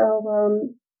 Yeah. So,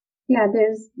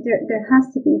 there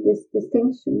has to be this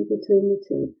distinction between the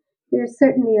two. There's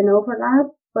certainly an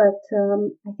overlap, but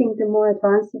I think the more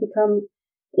advanced you become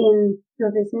in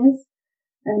your business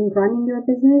and running your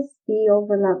business, the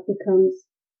overlap becomes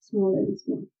smaller and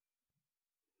smaller.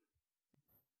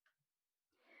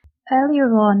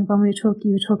 Earlier on, when you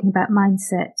were talking about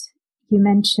mindset, you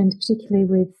mentioned, particularly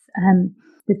with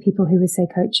people who would say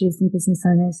coaches and business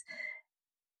owners,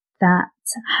 that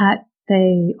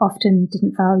they often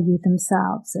didn't value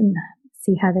themselves and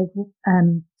see how they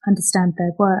understand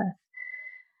their worth.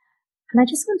 And I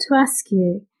just want to ask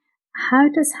you, how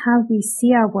does how we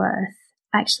see our worth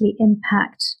actually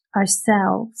impact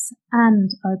ourselves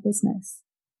and our business?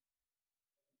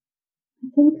 I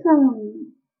think,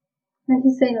 like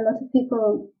you say, a lot of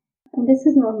people, and this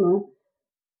is normal,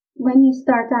 when you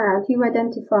start out, you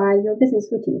identify your business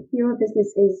with you. Your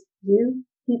business is you.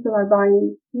 People are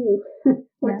buying you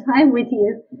for time with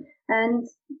you. And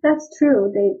that's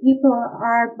true. People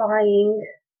are buying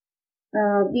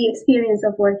the experience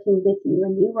of working with you,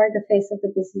 and you are the face of the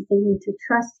business. They need to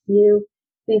trust you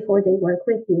before they work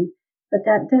with you. But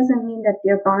that doesn't mean that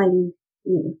they're buying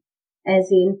you. As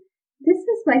in, this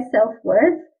is my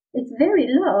self-worth. It's very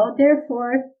low.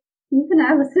 Therefore, you can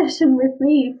have a session with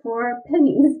me for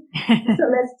pennies. So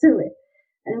let's do it.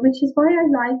 And which is why I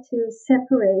like to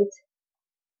separate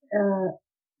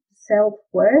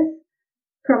self-worth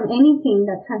from anything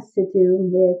that has to do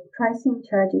with pricing,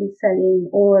 charging, selling,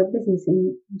 or business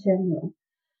in general.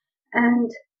 And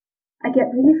I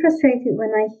get really frustrated when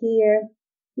I hear,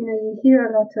 you hear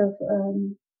a lot of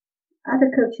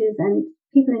other coaches and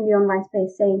people in the online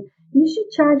space saying, you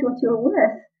should charge what you're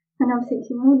worth. And I'm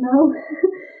thinking, oh no.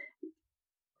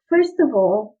 First of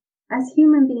all, as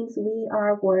human beings, we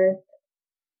are worth,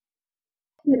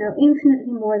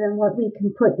 infinitely more than what we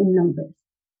can put in numbers.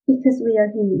 Because we are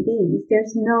human beings.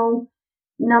 There's no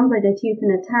number that you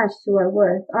can attach to our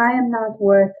worth. I am not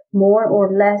worth more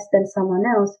or less than someone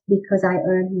else because I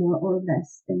earn more or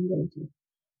less than they do.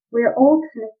 We're all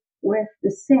kind of worth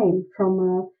the same from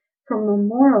a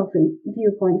moral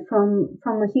viewpoint, from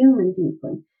a human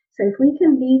viewpoint. So if we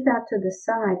can leave that to the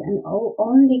side and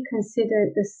only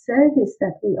consider the service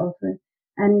that we offer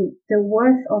and the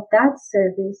worth of that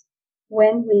service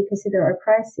when we consider our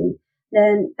pricing,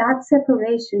 then that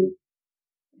separation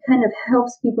kind of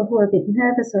helps people who are a bit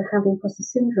nervous or have imposter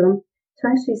syndrome to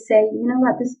actually say, you know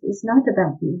what, this is not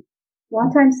about me.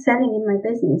 What I'm selling in my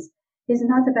business is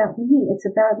not about me. It's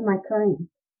about my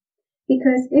client.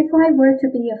 Because if I were to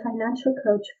be a financial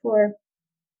coach for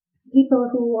people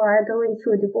who are going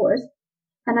through a divorce,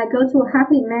 and I go to a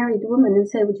happily married woman and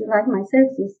say, would you like my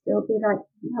services? They'll be like,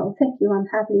 no, thank you. I'm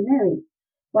happily married.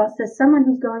 Whilst there's someone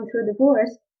who's going through a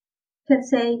divorce can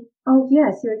say, oh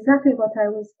yes, you're exactly what I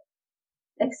was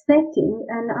expecting,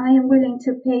 and I am willing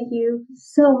to pay you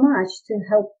so much to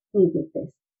help me with this.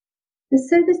 The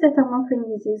service that I'm offering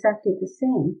is exactly the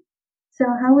same. So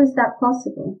how is that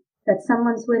possible? That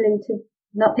someone's willing to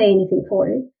not pay anything for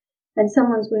it, and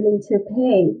someone's willing to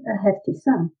pay a hefty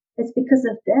sum? It's because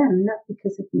of them, not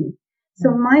because of me. So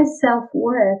my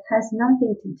self-worth has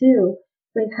nothing to do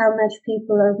with how much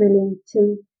people are willing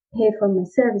to pay for my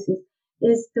services.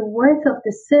 It's the worth of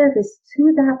the service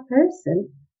to that person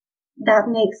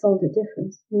that makes all the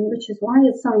difference, which is why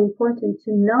it's so important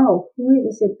to know who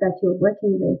is it that you're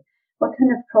working with, what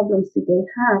kind of problems do they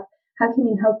have, how can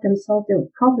you help them solve their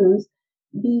problems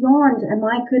beyond, am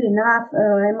I good enough,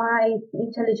 am I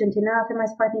intelligent enough, am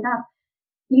I smart enough?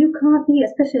 You can't be,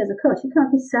 especially as a coach, you can't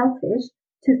be selfish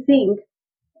to think,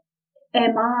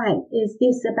 is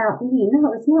this about me?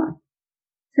 No, it's not.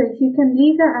 So if you can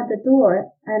leave that at the door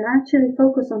and actually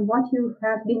focus on what you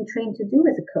have been trained to do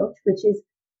as a coach, which is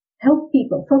help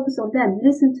people, focus on them,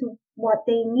 listen to what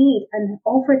they need and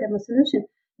offer them a solution,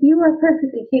 you are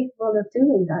perfectly capable of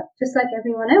doing that, just like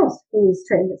everyone else who is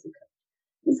trained as a coach.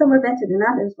 And some are better than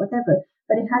others, whatever,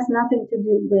 but it has nothing to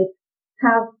do with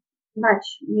how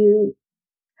much you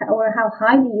or how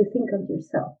highly you think of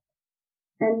yourself.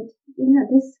 And,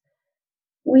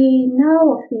 we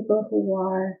know of people who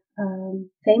are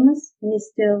famous and they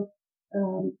still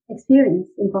experience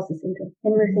imposter syndrome.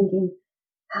 And we're thinking,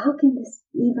 how can this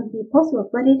even be possible?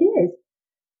 But it is.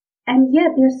 And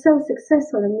yet they're so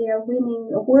successful and they are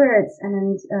winning awards.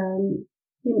 And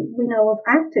we know of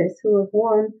actors who have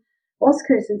won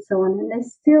Oscars and so on. And they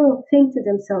still think to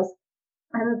themselves,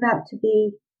 I'm about to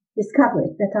be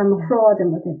discovered, that I'm a fraud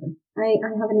and whatever. I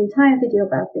have an entire video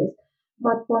about this.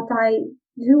 But what I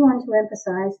do want to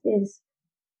emphasize is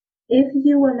if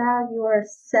you allow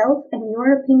yourself and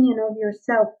your opinion of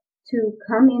yourself to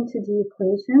come into the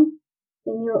equation,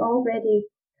 then you're already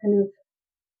kind of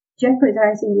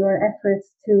jeopardizing your efforts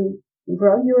to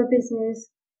grow your business,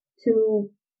 to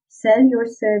sell your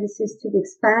services, to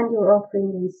expand your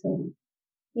offering and so on.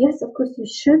 Yes, of course, you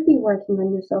should be working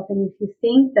on yourself. And if you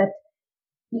think that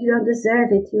you don't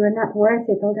deserve it, you are not worth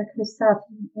it, all that kind of stuff,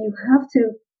 you have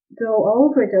to go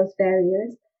over those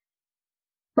barriers.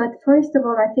 But first of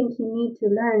all, I think you need to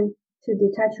learn to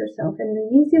detach yourself. And the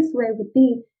easiest way would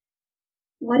be,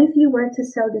 what if you were to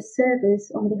sell the service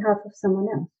on behalf of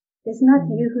someone else? It's not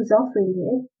you who's offering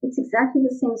it. It's exactly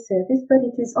the same service, but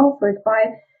it is offered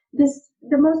by the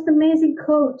most amazing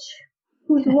coach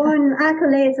who's won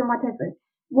accolades and whatever.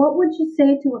 What would you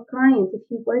say to a client if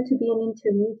you were to be an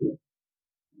intermediate?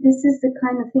 This is the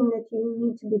kind of thing that you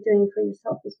need to be doing for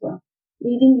yourself as well.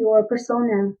 Leaving your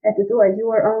persona at the door,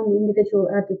 your own individual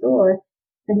at the door,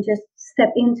 and just step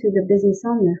into the business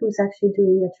owner who's actually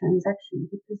doing the transaction,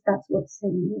 because that's what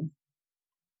selling is.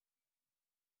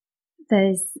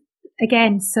 There's,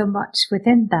 again, so much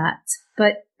within that,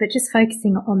 but just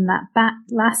focusing on that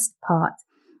last part,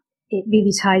 it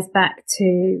really ties back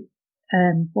to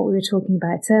what we were talking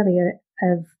about earlier,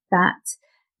 of that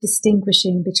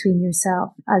distinguishing between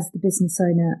yourself as the business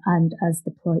owner and as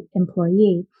the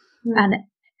employee. Mm.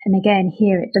 And again,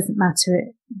 here it doesn't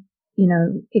matter,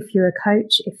 if you're a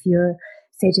coach, if you're,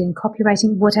 say, doing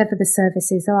copywriting, whatever the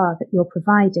services are that you're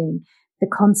providing, the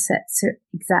concepts are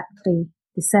exactly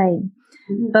the same.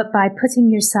 Mm-hmm. But by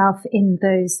putting yourself in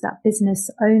that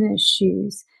business owner's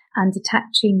shoes and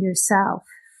detaching yourself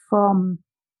from,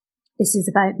 this is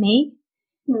about me,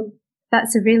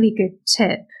 that's a really good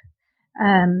tip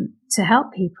to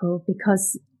help people,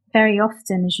 because very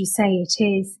often, as you say, it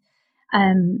is.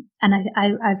 And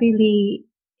I really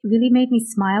made me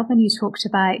smile when you talked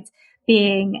about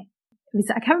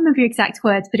I can't remember your exact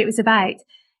words, but it was about,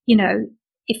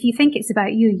 if you think it's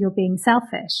about you, you're being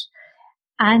selfish.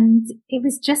 And it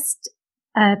was just,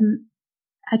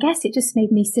 I guess it just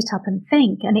made me sit up and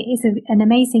think. And it is an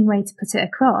amazing way to put it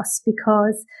across,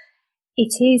 because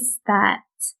it is that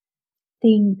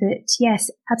thing that,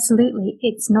 yes, absolutely,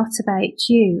 it's not about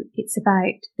you. It's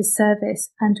about the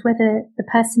service and whether the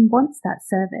person wants that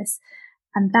service.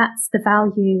 And that's the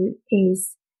value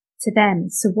is to them.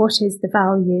 So what is the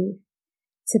value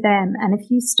to them? And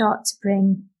if you start to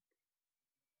bring,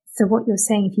 so what you're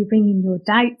saying, if you bring in your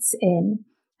doubts in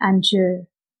and you're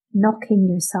knocking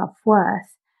your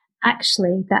self-worth,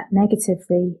 actually that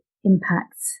negatively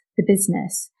impacts the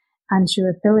business and your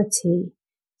ability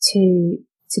to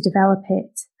develop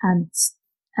it and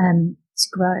to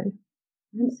grow.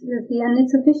 Absolutely. And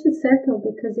it's a vicious circle,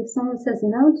 because if someone says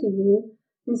no to you,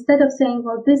 instead of saying,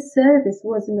 well, this service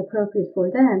wasn't appropriate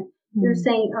for them, you're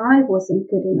saying, I wasn't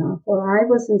good enough, or I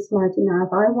wasn't smart enough,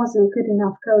 I wasn't a good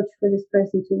enough coach for this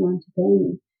person to want to pay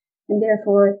me. And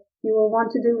therefore, you will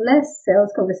want to do less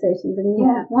sales conversations, and you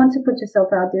won't want to put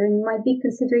yourself out there, and you might be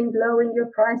considering lowering your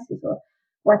prices or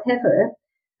whatever.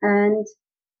 And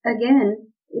again,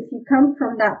 if you come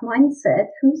from that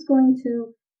mindset, who's going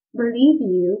to believe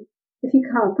you if you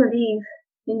can't believe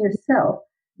in yourself?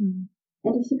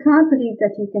 And if you can't believe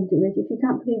that you can do it, if you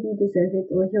can't believe you deserve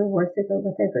it or you're worth it or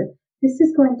whatever, this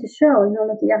is going to show in all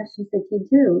of the actions that you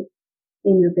do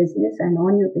in your business and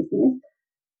on your business.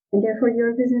 And therefore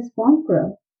your business won't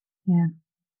grow. Yeah.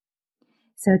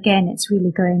 So again, it's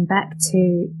really going back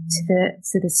to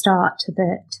the start, to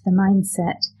the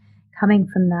mindset, coming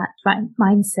from that right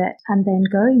mindset, and then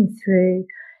going through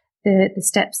the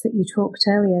steps that you talked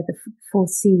earlier, the 4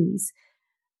 C's,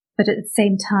 but at the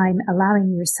same time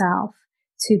allowing yourself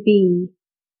to be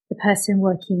the person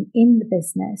working in the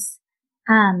business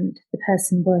and the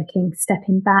person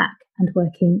stepping back and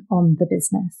working on the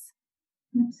business.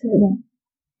 Absolutely. Yeah.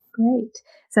 Great.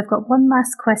 So I've got one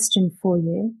last question for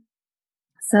you.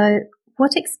 So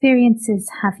what experiences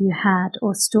have you had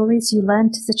or stories you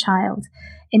learned as a child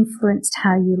influenced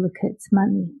how you look at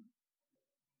money?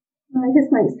 Well, I guess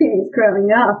my experience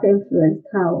growing up influenced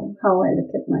how I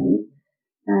look at money.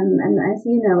 And as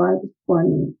you know, I was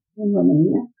born in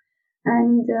Romania.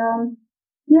 And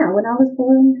when I was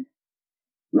born,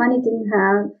 money didn't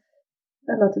have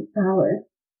a lot of power.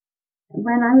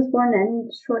 When I was born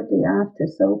and shortly after,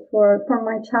 so for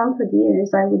my childhood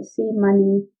years, I would see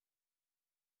money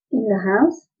in the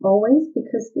house always,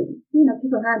 because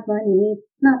people had money,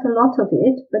 not a lot of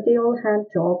it, but they all had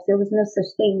jobs. There was no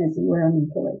such thing as you were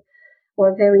unemployed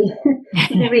or very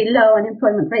very low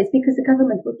unemployment rates, because the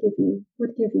government would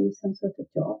give you some sort of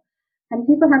job. And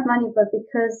people had money, but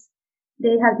because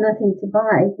they had nothing to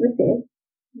buy with it,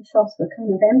 the shops were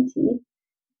kind of empty,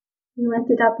 you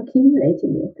ended up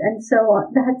accumulating it. And so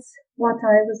that's what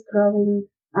I was growing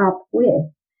up with.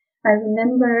 I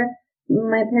remember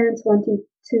my parents wanted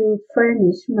to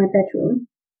furnish my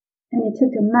bedroom, and it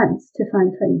took them months to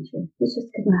find furniture. They just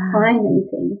couldn't find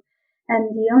anything.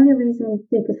 And the only reason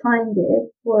they could find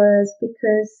it was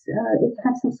because it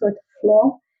had some sort of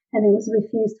flaw and it was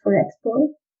refused for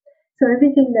export. So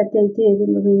everything that they did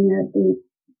in Romania, they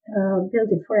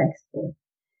built it for export.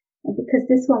 And because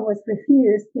this one was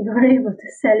refused, they were able to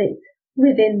sell it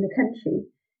within the country.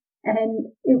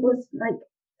 And it was like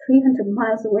 300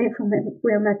 miles away from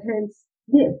where my parents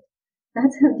lived.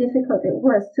 That's how difficult it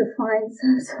was to find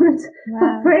some sort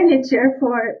of furniture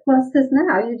for what's this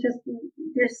now.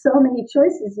 There's so many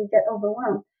choices, you get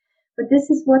overwhelmed. But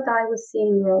this is what I was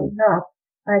seeing growing up.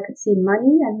 I could see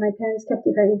money, and my parents kept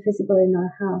it very visible in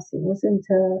our house. It wasn't,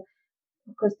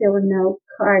 of course, there were no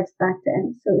cards back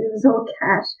then, so it was all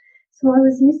cash. So I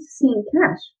was used to seeing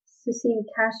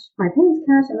cash, my parents'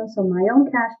 cash, and also my own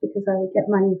cash, because I would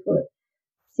get money for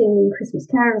singing Christmas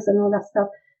carols and all that stuff.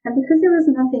 And because there was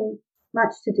nothing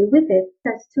much to do with it,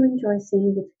 I started to enjoy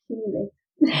seeing it accumulate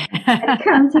and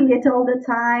counting it all the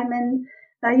time, and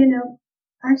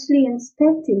actually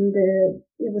inspecting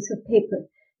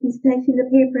inspecting the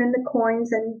paper and the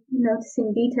coins, and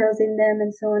noticing details in them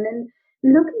and so on, and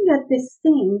looking at this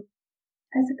thing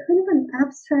as a kind of an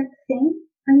abstract thing.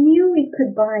 I knew it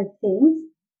could buy things,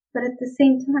 but at the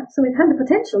same time, so it had the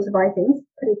potential to buy things,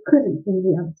 but it couldn't in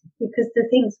reality, because the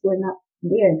things were not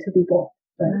there to be bought,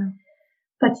 right? Wow.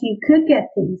 But you could get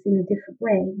things in a different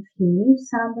way if you knew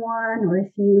someone, or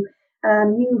if you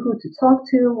knew who to talk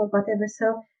to, or whatever.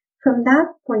 So from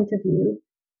that point of view,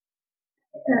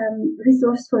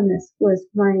 resourcefulness was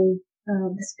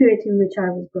the spirit in which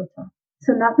I was brought up.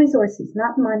 So not resources,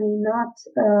 not money, not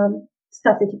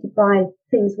stuff that you could buy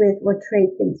things with or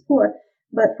trade things for,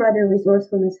 but rather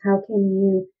resourcefulness. How can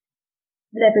you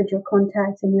leverage your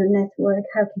contacts and your network?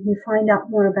 How can you find out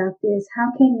more about this?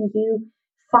 How can you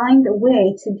find a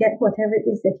way to get whatever it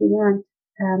is that you want,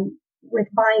 with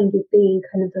buying it being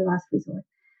kind of the last resort?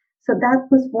 So that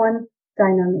was one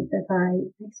dynamic that I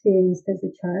experienced as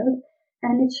a child,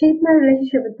 and it shaped my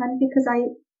relationship with money, because I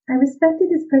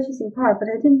respected its purchasing power, but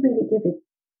I didn't really give it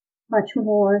much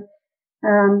more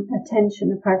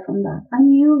attention apart from that. I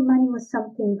knew money was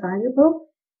something valuable.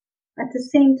 At the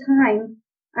same time,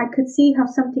 I could see how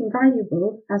something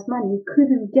valuable as money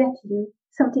couldn't get you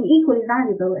something equally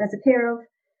valuable as a pair of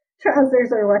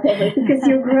trousers or whatever, because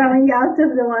you're growing out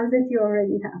of the ones that you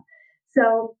already have.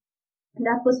 So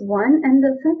that was one. And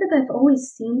the fact that I've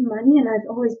always seen money and I've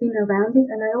always been around it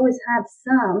and I always had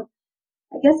some,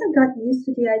 I guess I got used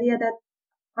to the idea that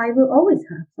I will always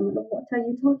have some. What are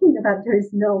you talking about? There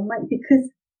is no money, because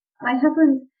I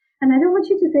haven't, and I don't want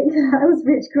you to think I was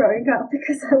rich growing up,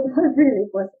 because I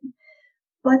really wasn't.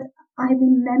 But I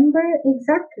remember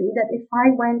exactly that if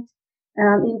I went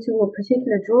into a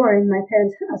particular drawer in my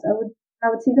parents' house, I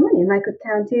would see the money and I could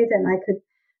count it and I could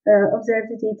observe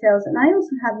the details. And I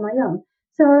also had my own.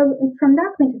 So from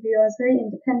that point of view, I was very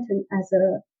independent as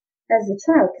a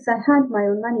child, because I had my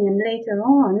own money. And later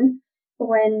on,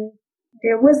 when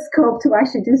there was scope to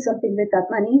actually do something with that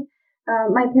money,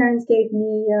 my parents gave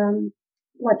me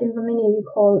what in Romania you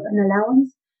call an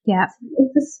allowance. Yeah.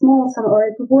 It's a small sum, or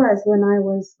it was when I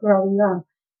was growing up.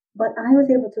 But I was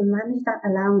able to manage that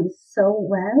allowance so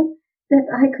well that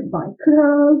I could buy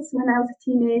clothes when I was a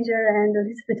teenager and a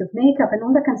little bit of makeup and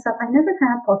all that kind of stuff. I never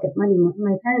had pocket money.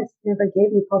 My parents never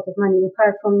gave me pocket money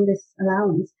apart from this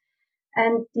allowance.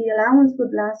 And the allowance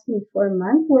would last me for a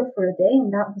month or for a day,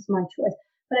 and that was my choice.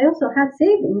 But I also had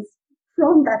savings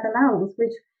from that allowance,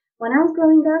 which when I was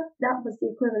growing up, that was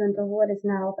the equivalent of what is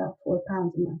now about £4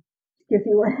 a month. To give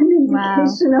you an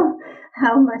indication of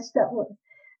how much that was.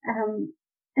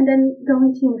 And then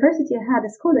going to university, I had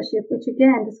a scholarship, which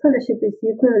again, the scholarship is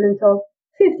the equivalent of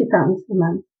 £50 a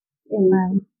month in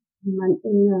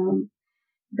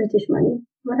British money.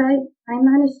 But I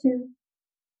managed to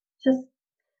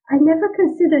I never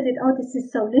considered it, oh, this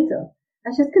is so little.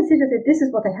 I just considered it, this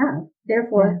is what I have.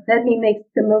 Therefore, let me make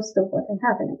the most of what I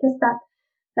have. And I guess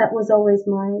that was always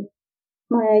my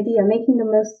idea, making the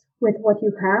most with what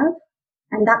you have.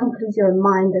 And that includes your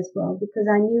mind as well, because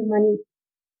I knew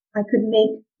I could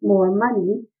make more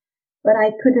money, but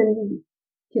I couldn't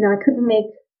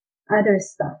make other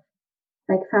stuff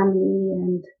like family,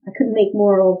 and I couldn't make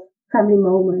more of family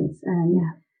moments and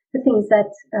the things that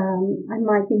I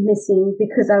might be missing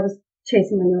because I was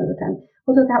chasing money all the time.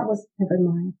 Although that was never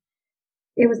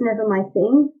it was never my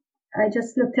thing. I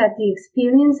just looked at the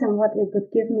experience and what it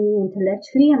would give me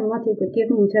intellectually and what it would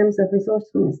give me in terms of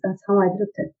resourcefulness. That's how I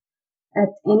looked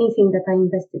at anything that I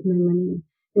invested my money in.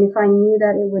 And if I knew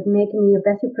that it would make me a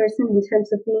better person in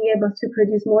terms of being able to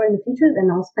produce more in the future,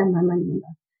 then I'll spend my money on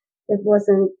that. It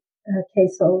wasn't a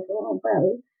case of, oh,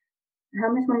 well, how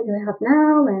much money do I have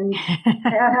now? And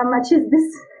how much is this,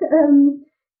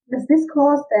 does this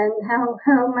cost? And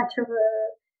how much of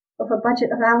a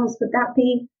budget allowance would that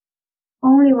be?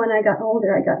 Only when I got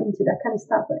older, I got into that kind of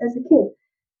stuff. But as a kid,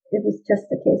 it was just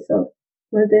a case of,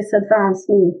 will this advance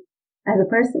me as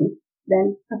a person?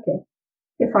 Then, okay.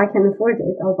 If I can afford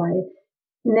it, I'll buy it.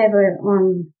 Never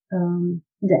on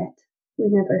debt. We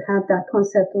never had that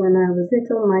concept when I was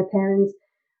little. My parents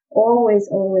always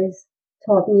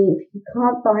taught me, if you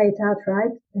can't buy it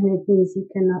outright, then it means you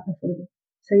cannot afford it.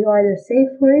 So you either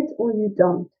save for it or you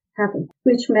don't have it,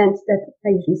 which meant that I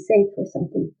usually saved for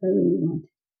something I really wanted.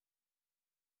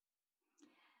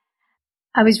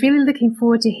 I was really looking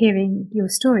forward to hearing your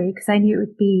story, because I knew it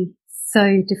would be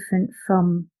so different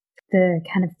from the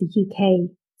kind of the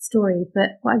UK story.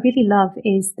 But what I really love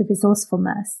is the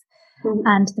resourcefulness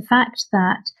and the fact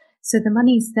that, so the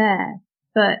money's there,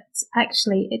 but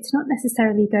actually it's not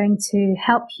necessarily going to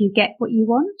help you get what you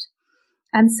want.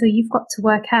 And so you've got to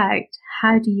work out,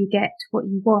 how do you get what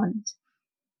you want?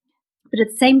 But at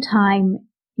the same time,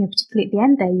 particularly at the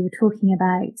end there, you were talking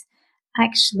about,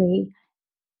 actually,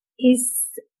 is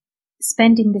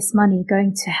spending this money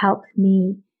going to help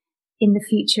me in the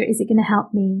future? Is it going to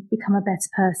help me become a better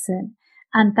person?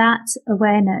 And that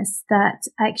awareness that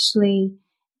actually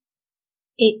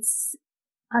it's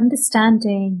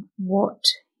understanding what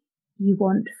you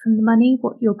want from the money,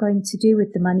 what you're going to do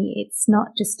with the money. It's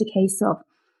not just a case of,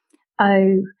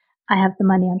 oh, I have the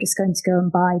money, I'm just going to go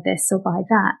and buy this or buy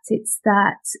that. It's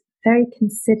that very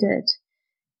considered,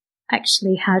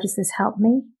 actually, how does this help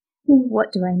me?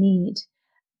 What do I need?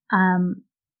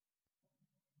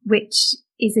 Which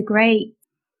is a great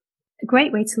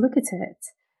way to look at it.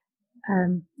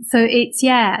 So it's,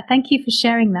 thank you for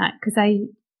sharing that, because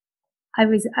I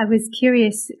was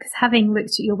curious, because having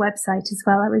looked at your website as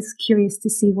well, I was curious to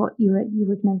see what you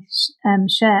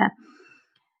would share.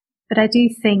 But I do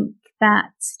think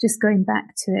that, just going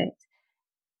back to it,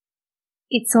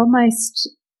 it's almost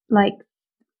like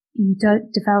you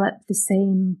don't develop the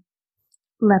same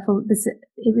level.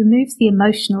 It removes the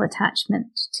emotional attachment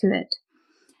to it.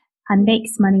 and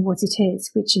makes money what it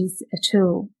is, which is a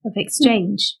tool of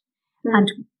exchange. And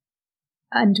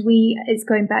it's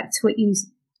going back to what we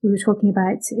were talking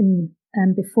about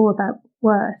before about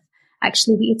worth.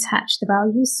 Actually, we attach the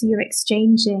value. So you're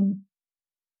exchanging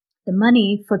the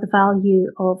money for the value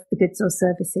of the goods or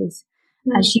services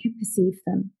as you perceive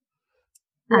them.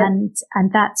 Yeah.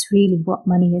 And that's really what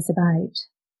money is about.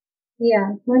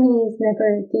 Yeah, money is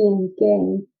never the end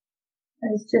game.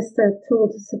 It's just a tool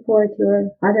to support your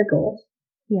other goals.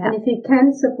 Yeah. And if you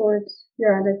can support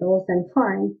your other goals, then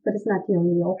fine, but it's not the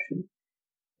only option.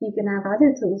 You can have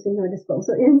other tools in your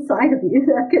disposal inside of you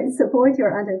that can support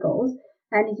your other goals.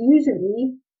 And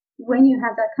usually, when you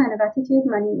have that kind of attitude,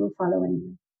 money will follow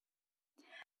anyway.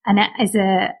 And as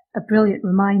a brilliant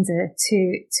reminder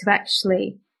to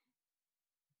actually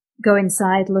go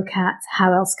inside, look at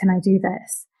how else can I do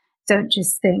this? Don't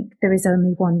just think there is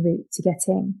only one route to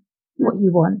getting what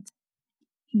you want.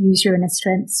 Use your inner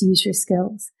strengths, use your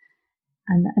skills,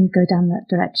 and go down that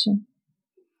direction.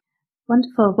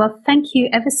 Wonderful. Well, thank you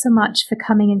ever so much for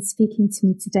coming and speaking to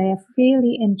me today. I've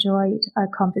really enjoyed our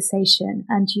conversation,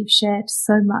 and you've shared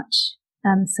so much.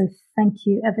 So thank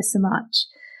you ever so much.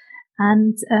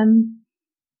 And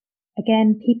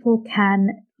again, people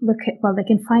can they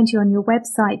can find you on your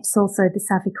website. It's also The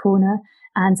Savvy Corner,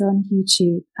 and on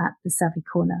YouTube at The Savvy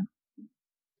Corner.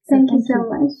 Thank you so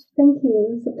much. Thank you.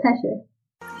 It was a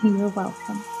pleasure. You're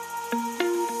welcome.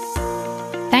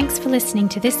 Thanks for listening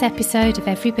to this episode of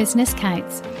Every Business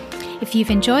Counts. If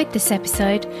you've enjoyed this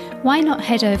episode, why not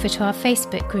head over to our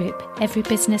Facebook group, Every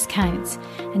Business Counts,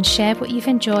 and share what you've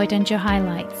enjoyed and your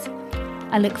highlights.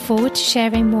 I look forward to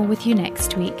sharing more with you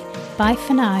next week. Bye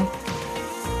for now.